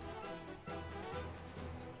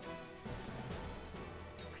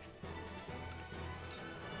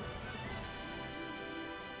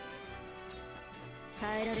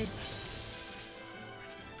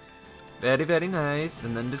 Very, very nice.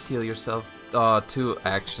 And then just heal yourself. Oh, 2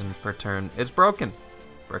 actions per turn. It's broken.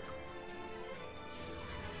 Brick.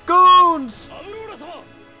 Goons! アウローラ様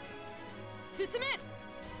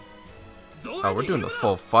Oh, we're doing the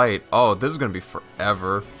full fight. Oh, this is gonna be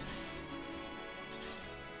forever.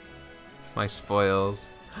 My spoils.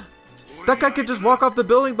 That guy could just walk off the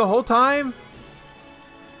building the whole time?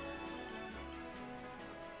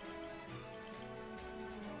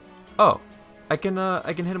 Oh, I can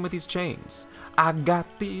hit him with these chains. I got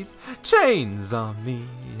these chains on me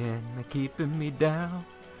and they're keeping me down.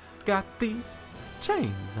 Got these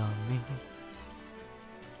chains on me.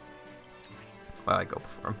 Well, I go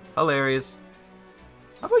before him. Hilarious.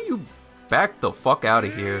 How about you back the fuck out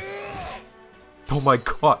of here? Oh my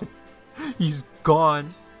god. He's gone.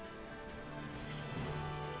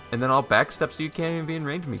 And then I'll backstep so you can't even be in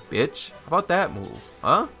range of me, bitch. How about that move?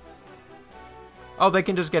 Huh? Oh, they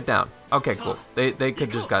can just get down. Okay, cool. They could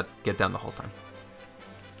just get down the whole time.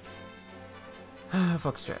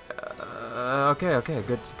 Fuck straight. Okay,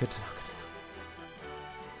 good to know.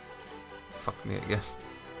 Fuck me, I guess.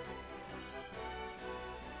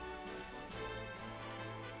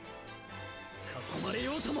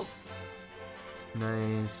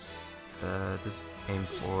 Nice. Just aim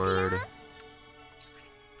forward.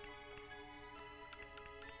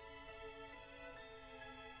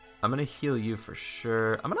 I'm gonna heal you for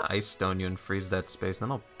sure. I'm gonna ice stone you and freeze that space,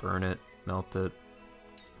 then I'll burn it, melt it.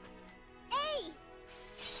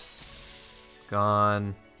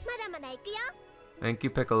 Gone. Thank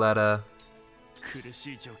you, Piccoletta.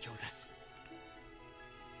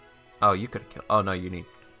 Oh, you could have killed. Oh no, you need.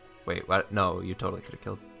 Wait, what? No, you totally could have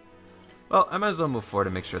killed. Well, I might as well move forward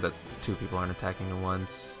to make sure that two people aren't attacking at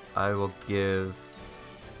once. I will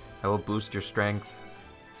boost your strength.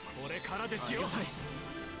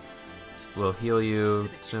 We'll heal you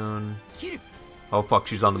soon. Oh fuck,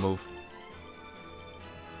 she's on the move.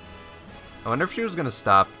 I wonder if she was gonna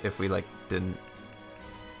stop if we like didn't.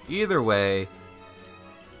 Either way.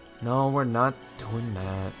 No, we're not doing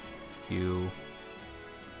that. You.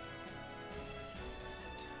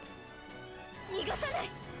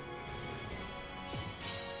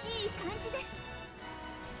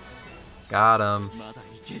 Got him.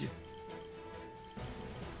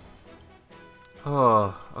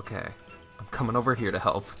 Oh, okay. I'm coming over here to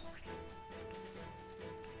help.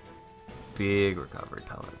 Big recovery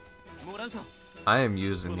pellet. I am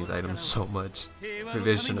using these items so much.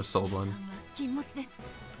 Maybe I shouldn't have sold one.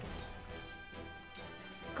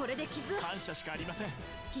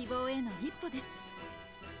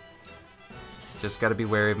 Just gotta be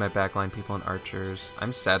wary of my backline people and archers.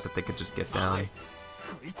 I'm sad that they could just get down.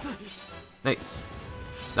 Nice.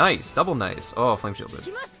 Nice. Double nice. Oh, flame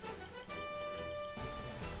shielded.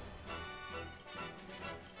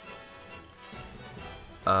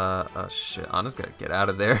 Oh shit. Anna's gotta get out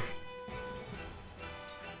of there.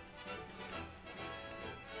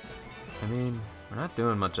 I mean, we're not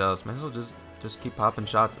doing much else. Might as well just keep popping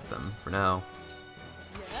shots at them for now.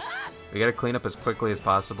 We gotta clean up as quickly as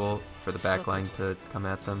possible for the backline to come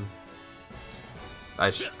at them.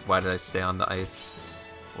 Why did I stay on the ice?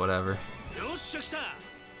 Whatever.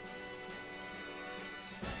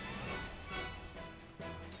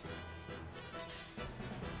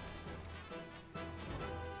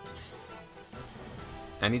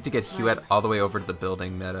 I need to get Huette all the way over to the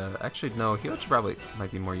building meta. Actually, no, Huette probably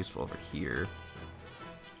might be more useful over here.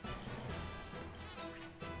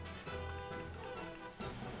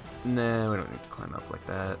 Nah, we don't need to climb up like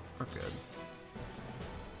that. We're good.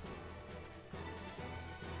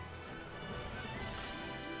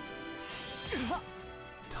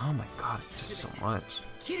 Oh my god, it's just so much.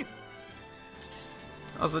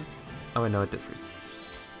 Also, oh wait, no, it did freeze.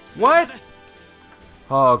 What?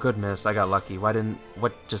 Oh, good miss. I got lucky.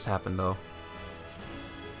 What just happened though?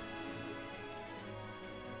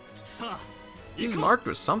 He's marked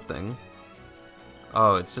with something.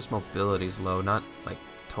 Oh, it's just mobility's low, not like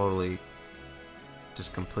totally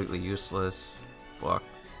just completely useless. Fuck.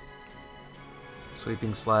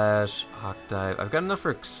 Sweeping slash, hawk dive. I've got enough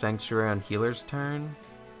for sanctuary on healer's turn.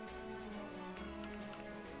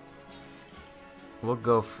 We'll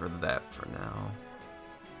go for that for now.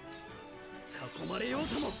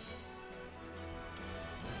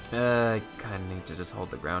 I kind of need to just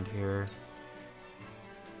hold the ground here.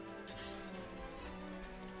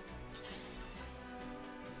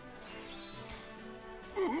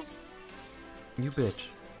 You bitch.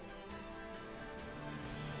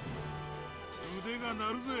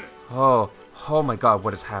 Oh my god,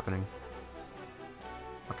 what is happening?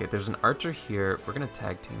 Okay, there's an archer here. We're gonna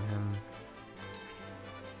tag team him.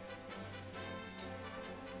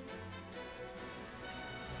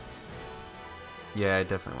 Yeah, I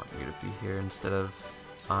definitely want you to be here instead of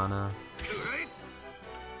Anna.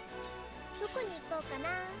 こに行こうかな。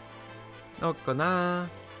 Okana.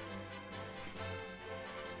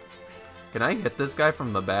 Can I hit this guy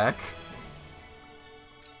from the back?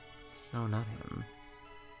 No, not him.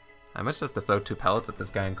 I must have to throw 2 pellets at this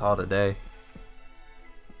guy and call it a day.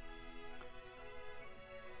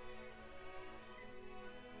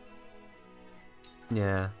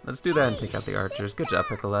 Yeah, let's do that and take out the archers. Good job,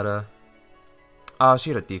 Piccoletta. Oh,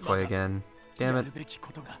 she had a decoy again. Damn it.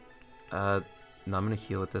 No, I'm gonna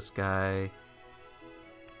heal with this guy.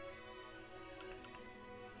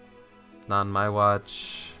 Not on my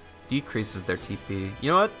watch. Decreases their TP.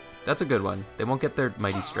 You know what? That's a good one. They won't get their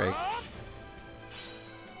Mighty Strike.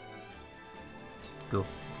 Cool.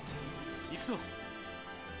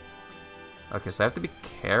 Okay, so I have to be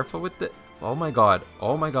careful with it. Oh my god.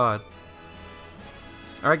 Oh my god.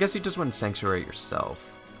 Or I guess you just went Sanctuary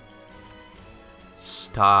yourself.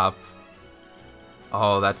 Stop.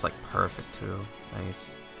 Oh, that's like perfect too.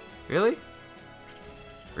 Nice. Really?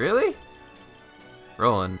 Really?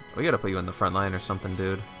 Roland, we gotta put you in the front line or something,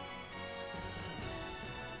 dude.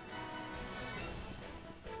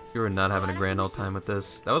 You were not having a grand old time with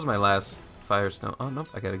this. That was my last Firestone. Oh, nope,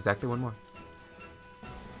 I got exactly one more.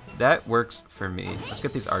 That works for me. Let's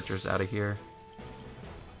get these archers out of here.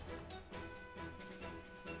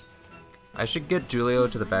 I should get Julio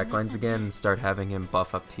to the backlines again and start having him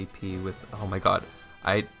buff up TP with... Oh my god.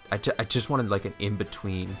 I just wanted like an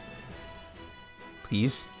in-between.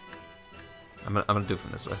 Please? I'm gonna do it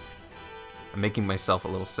from this way. I'm making myself a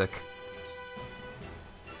little sick.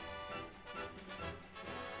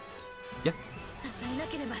 Yeah.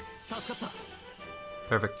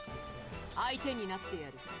 Perfect.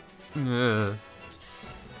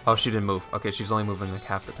 Oh, she didn't move. Okay, she's only moving like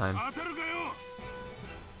half the time.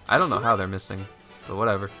 I don't know how they're missing, but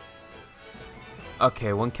whatever.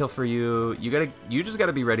 Okay, 1 kill for you. You just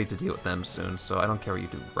gotta be ready to deal with them soon, so I don't care what you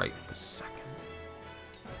do right this second.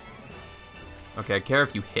 Okay, I care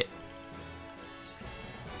if you hit.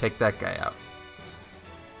 Take that guy out.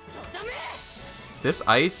 This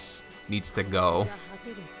ice needs to go.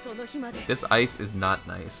 This ice is not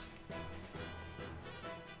nice.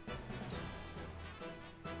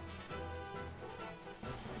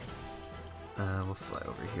 We'll fly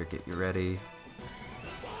over here, get you ready.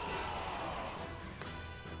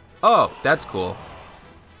 Oh, that's cool.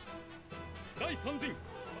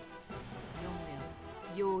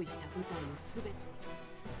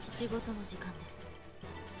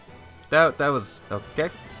 That was okay.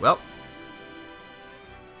 Well.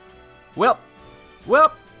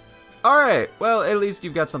 Alright, well, at least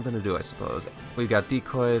you've got something to do, I suppose. We've got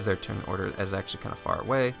decoys, their turn order is actually kind of far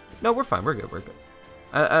away. No, we're fine, we're good, we're good.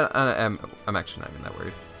 I'm actually not even that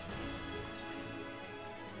worried.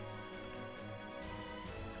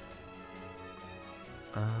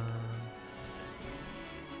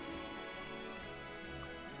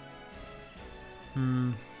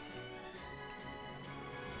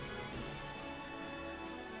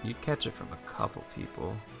 You'd catch it from a couple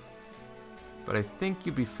people. But I think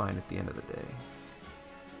you'd be fine at the end of the day.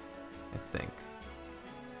 I think.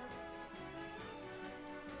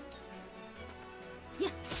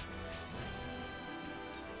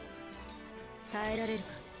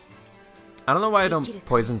 I don't know why I don't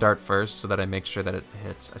poison dart first so that I make sure that it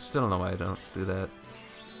hits. I still don't know why I don't do that.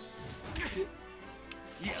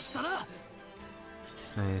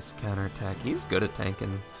 Nice counterattack. He's good at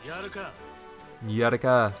tanking.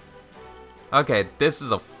 Yarika. Okay, this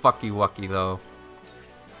is a fucky wucky though.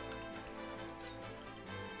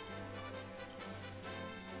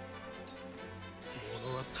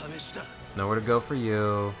 Nowhere to go for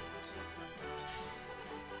you.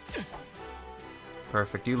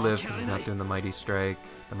 Perfect, you live because he's not doing the Mighty Strike,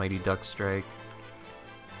 the Mighty Duck Strike.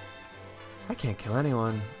 I can't kill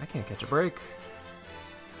anyone. I can't catch a break.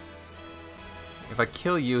 If I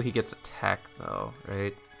kill you, he gets attacked though,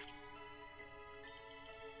 right?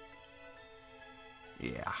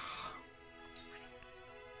 Yeah.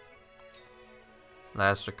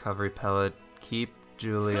 Last recovery pellet. Keep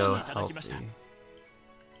Julio healthy.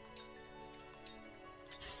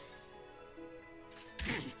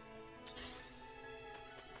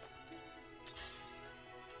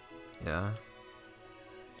 Yeah.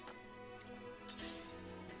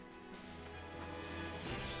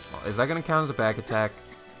 Well, is that gonna count as a back attack?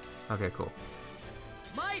 Okay, cool.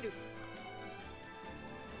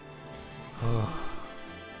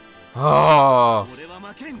 Oh!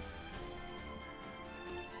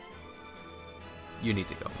 You need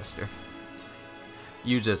to go, mister.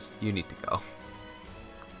 You need to go.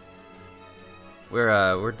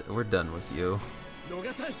 We're done with you.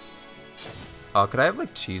 Oh, could I have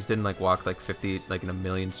like cheesed and like walked like 50 like in a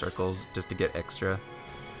million circles just to get extra?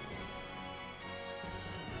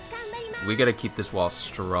 We gotta keep this wall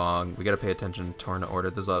strong. We gotta pay attention to Torn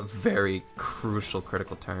Order. There's a very crucial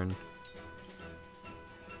critical turn.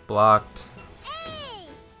 Blocked.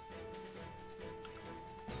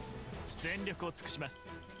 全力を尽くします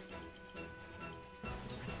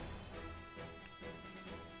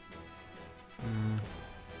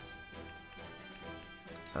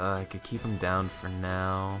I could keep him down for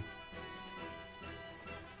now.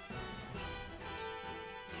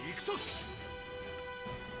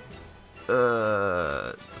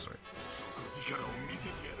 This way.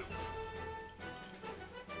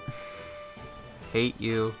 Hate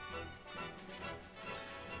you.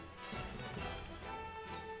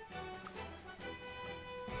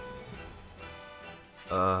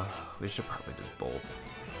 We should probably just bolt.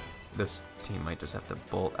 This team might just have to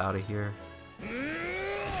bolt out of here.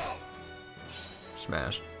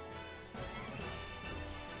 Smashed.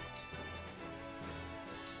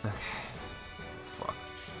 Okay. Fuck.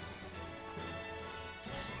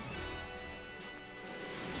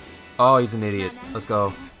 Oh, he's an idiot. Let's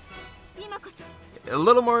go. A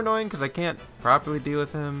little more annoying because I can't properly deal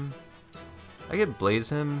with him. I could blaze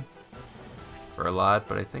him for a lot,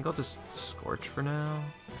 but I think I'll just scorch for now.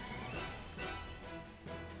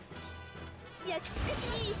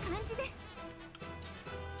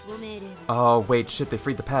 Oh, wait, shit, they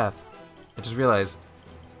freed the path. I just realized.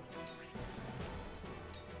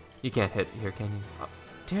 You can't hit here, can you? Oh,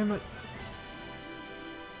 damn it.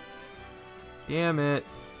 Damn it.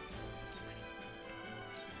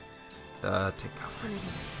 Take cover.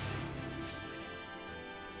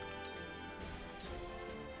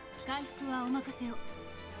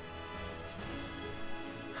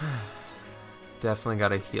 Definitely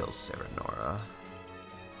gotta heal Serenora.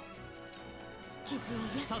 傷を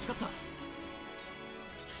癒す。助かった。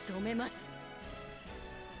仕留めます。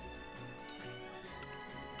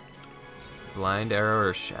 Blind arrow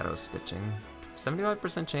or shadow stitching?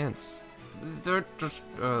 75% chance. They're just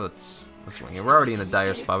let's swing it. We're already in a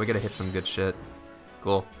dire spot. We gotta hit some good shit.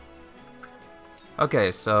 Cool.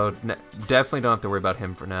 Okay, so definitely don't have to worry about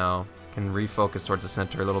him for now. Can refocus towards the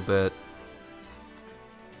center a little bit.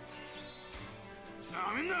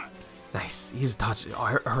 Nice. He's dodging. Oh,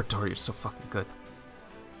 her Tori is so fucking good.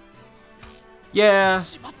 Yeah,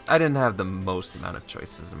 I didn't have the most amount of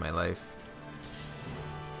choices in my life.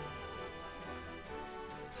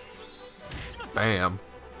 Bam.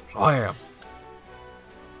 Bam.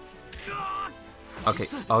 Okay.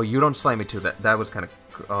 Oh, you don't slime me too. That was kind of.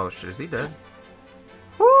 Oh shit, is he dead?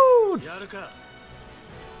 Woo!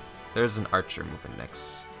 There's an archer moving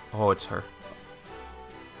next. Oh, it's her.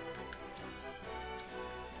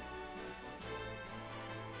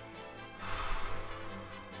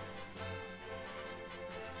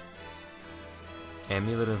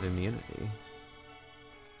 Amulet of immunity.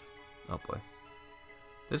 Oh boy.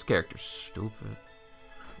 This character's stupid.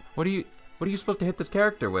 What are you supposed to hit this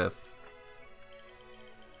character with?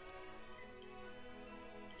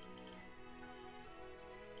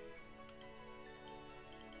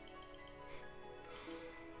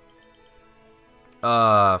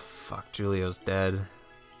 Fuck, Julio's dead.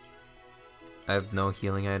 I have no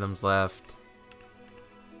healing items left.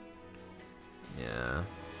 Yeah.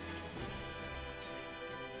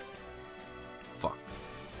 Fuck.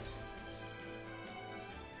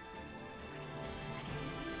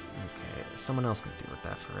 Okay, someone else can deal with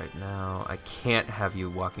that for right now. I can't have you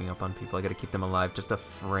walking up on people. I gotta keep them alive just a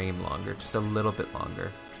frame longer, just a little bit longer.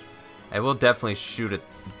 I will definitely shoot at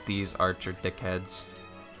these archer dickheads.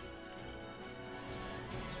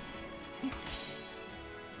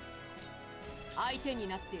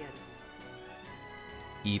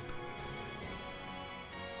 Eep.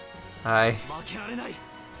 Hi.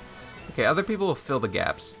 Okay, other people will fill the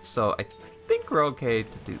gaps, so I think we're okay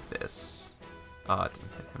to do this. Oh, it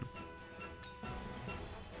didn't hit him.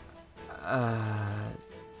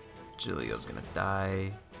 Julio's gonna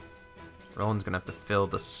die. Roland's gonna have to fill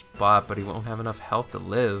the spot, but he won't have enough health to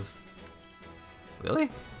live. Really?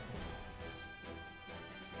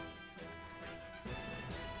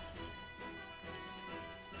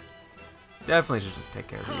 Definitely should just take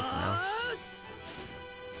care of you for now.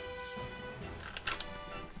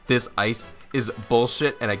 This ice is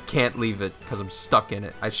bullshit and I can't leave it because I'm stuck in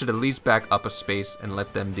it. I should at least back up a space and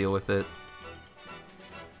let them deal with it.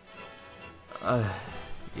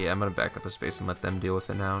 Yeah, I'm gonna back up a space and let them deal with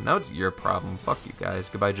it now. Now it's your problem. Fuck you guys.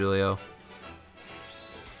 Goodbye, Julio.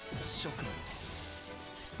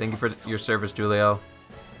 Thank you for your service, Julio.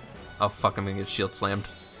 Oh fuck, I'm gonna get shield slammed.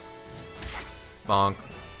 Bonk.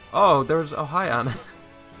 Oh, there's oh hi Anna.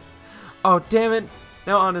 Oh damn it!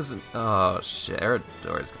 Now Anna's oh shit,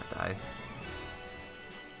 Eridori's gonna die.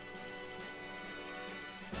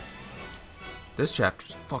 This chapter's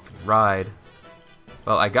a fucking ride.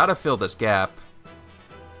 Well, I gotta fill this gap.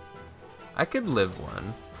 I could live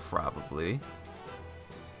one, probably.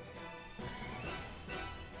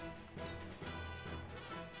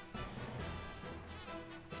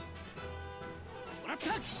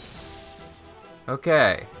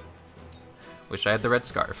 Okay. Wish I had the red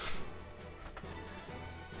scarf.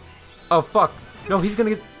 Oh, fuck. No, he's gonna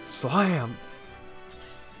get slammed.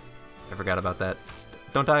 I forgot about that.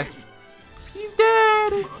 Don't die. He's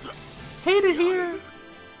dead. Hate it here.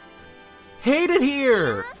 Hate it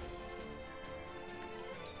here.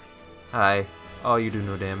 Hi. Oh, you do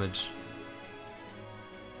no damage.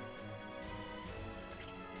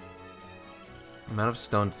 Amount of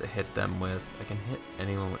stones to hit them with. I can hit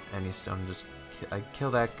anyone with any stone. Just I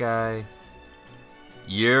kill that guy.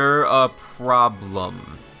 You're a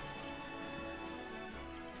problem.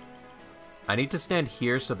 I need to stand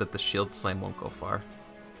here so that the shield slam won't go far.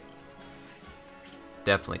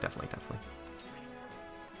 Definitely, definitely, definitely.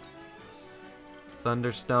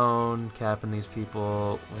 Thunderstone, capping these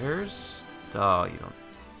people. Where's... Oh, you don't...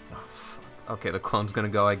 Oh, fuck. Okay, the clone's gonna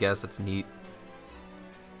go, I guess. That's neat.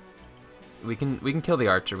 We can kill the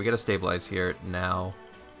archer. We gotta stabilize here now.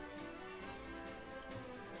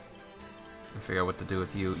 And figure out what to do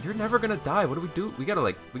with you. You're never gonna die. What do we do? We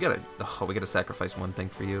gotta sacrifice one thing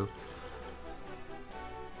for you.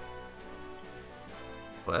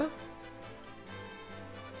 What?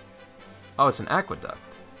 Oh, it's an aqueduct.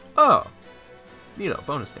 Oh! Neato,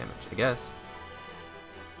 bonus damage, I guess.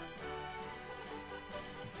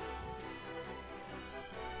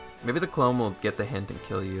 Maybe the clone will get the hint and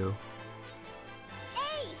kill you.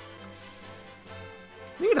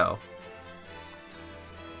 Neato.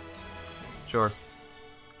 Sure.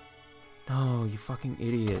 No, you fucking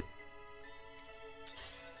idiot.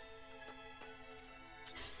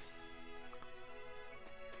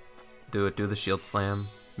 Do it, do the shield slam.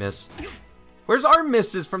 Miss. Where's our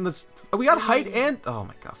misses from this? We got height and... Oh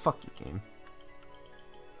my god, fuck you, game.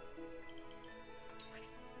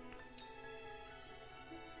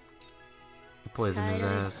 Poison his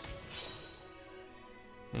ass.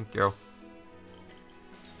 Thank you.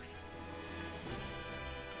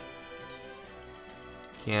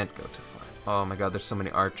 Can't go too far. Oh my god, there's so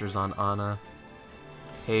many archers on Anna.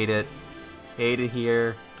 Hate it. Hate it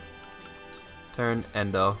here. Turn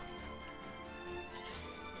Endo.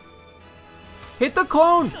 Hit the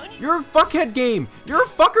clone! You're a fuckhead game! You're a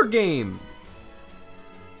fucker game!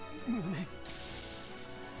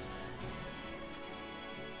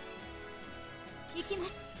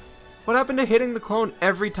 What happened to hitting the clone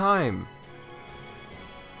every time?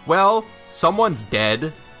 Well, someone's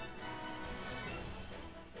dead.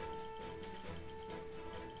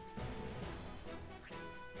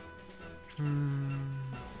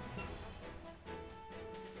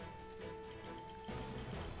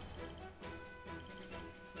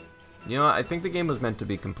 You know what? I think the game was meant to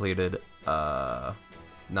be completed, not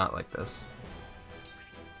like this.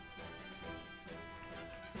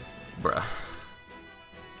 Bruh.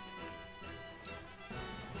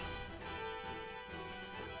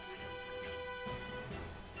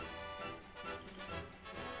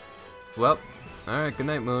 Well, alright, good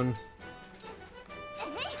night, Moon.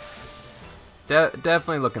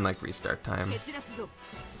 Definitely looking like restart time.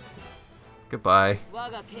 Goodbye.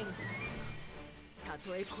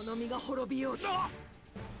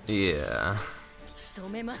 Yeah.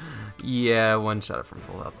 Yeah, one shot it from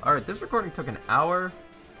full health. Alright, this recording took an hour,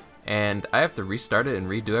 and I have to restart it and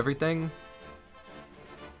redo everything.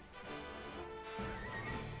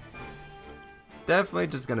 Definitely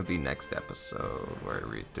just gonna be next episode where I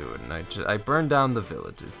redo it, and I burn down the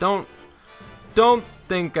villages. Don't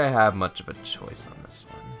think I have much of a choice on this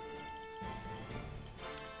one.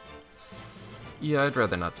 Yeah, I'd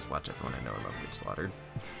rather not just watch everyone I know and love get slaughtered.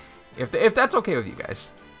 if that's okay with you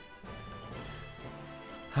guys.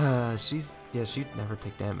 She'd never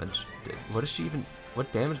take damage.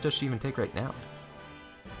 What damage does she even take right now?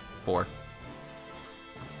 4.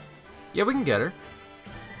 Yeah, we can get her.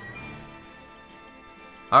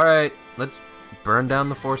 Alright, let's burn down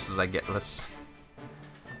the forces I get. Let's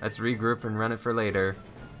regroup and run it for later.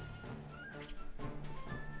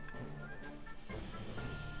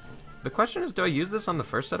 The question is, do I use this on the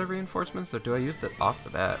first set of reinforcements, or do I use it off the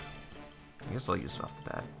bat? I guess I'll use it off the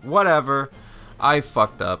bat. Whatever. I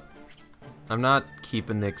fucked up. I'm not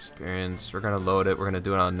keeping the experience. We're gonna load it. We're gonna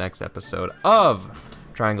do it on the next episode of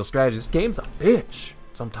Triangle Strategy. This game's a bitch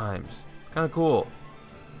sometimes. Kinda cool.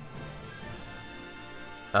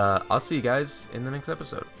 I'll see you guys in the next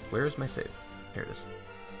episode. Where is my save? Here it is.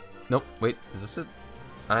 Nope, wait, is this it?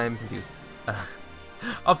 I'm confused.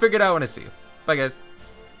 I'll figure it out when I see you. Bye, guys.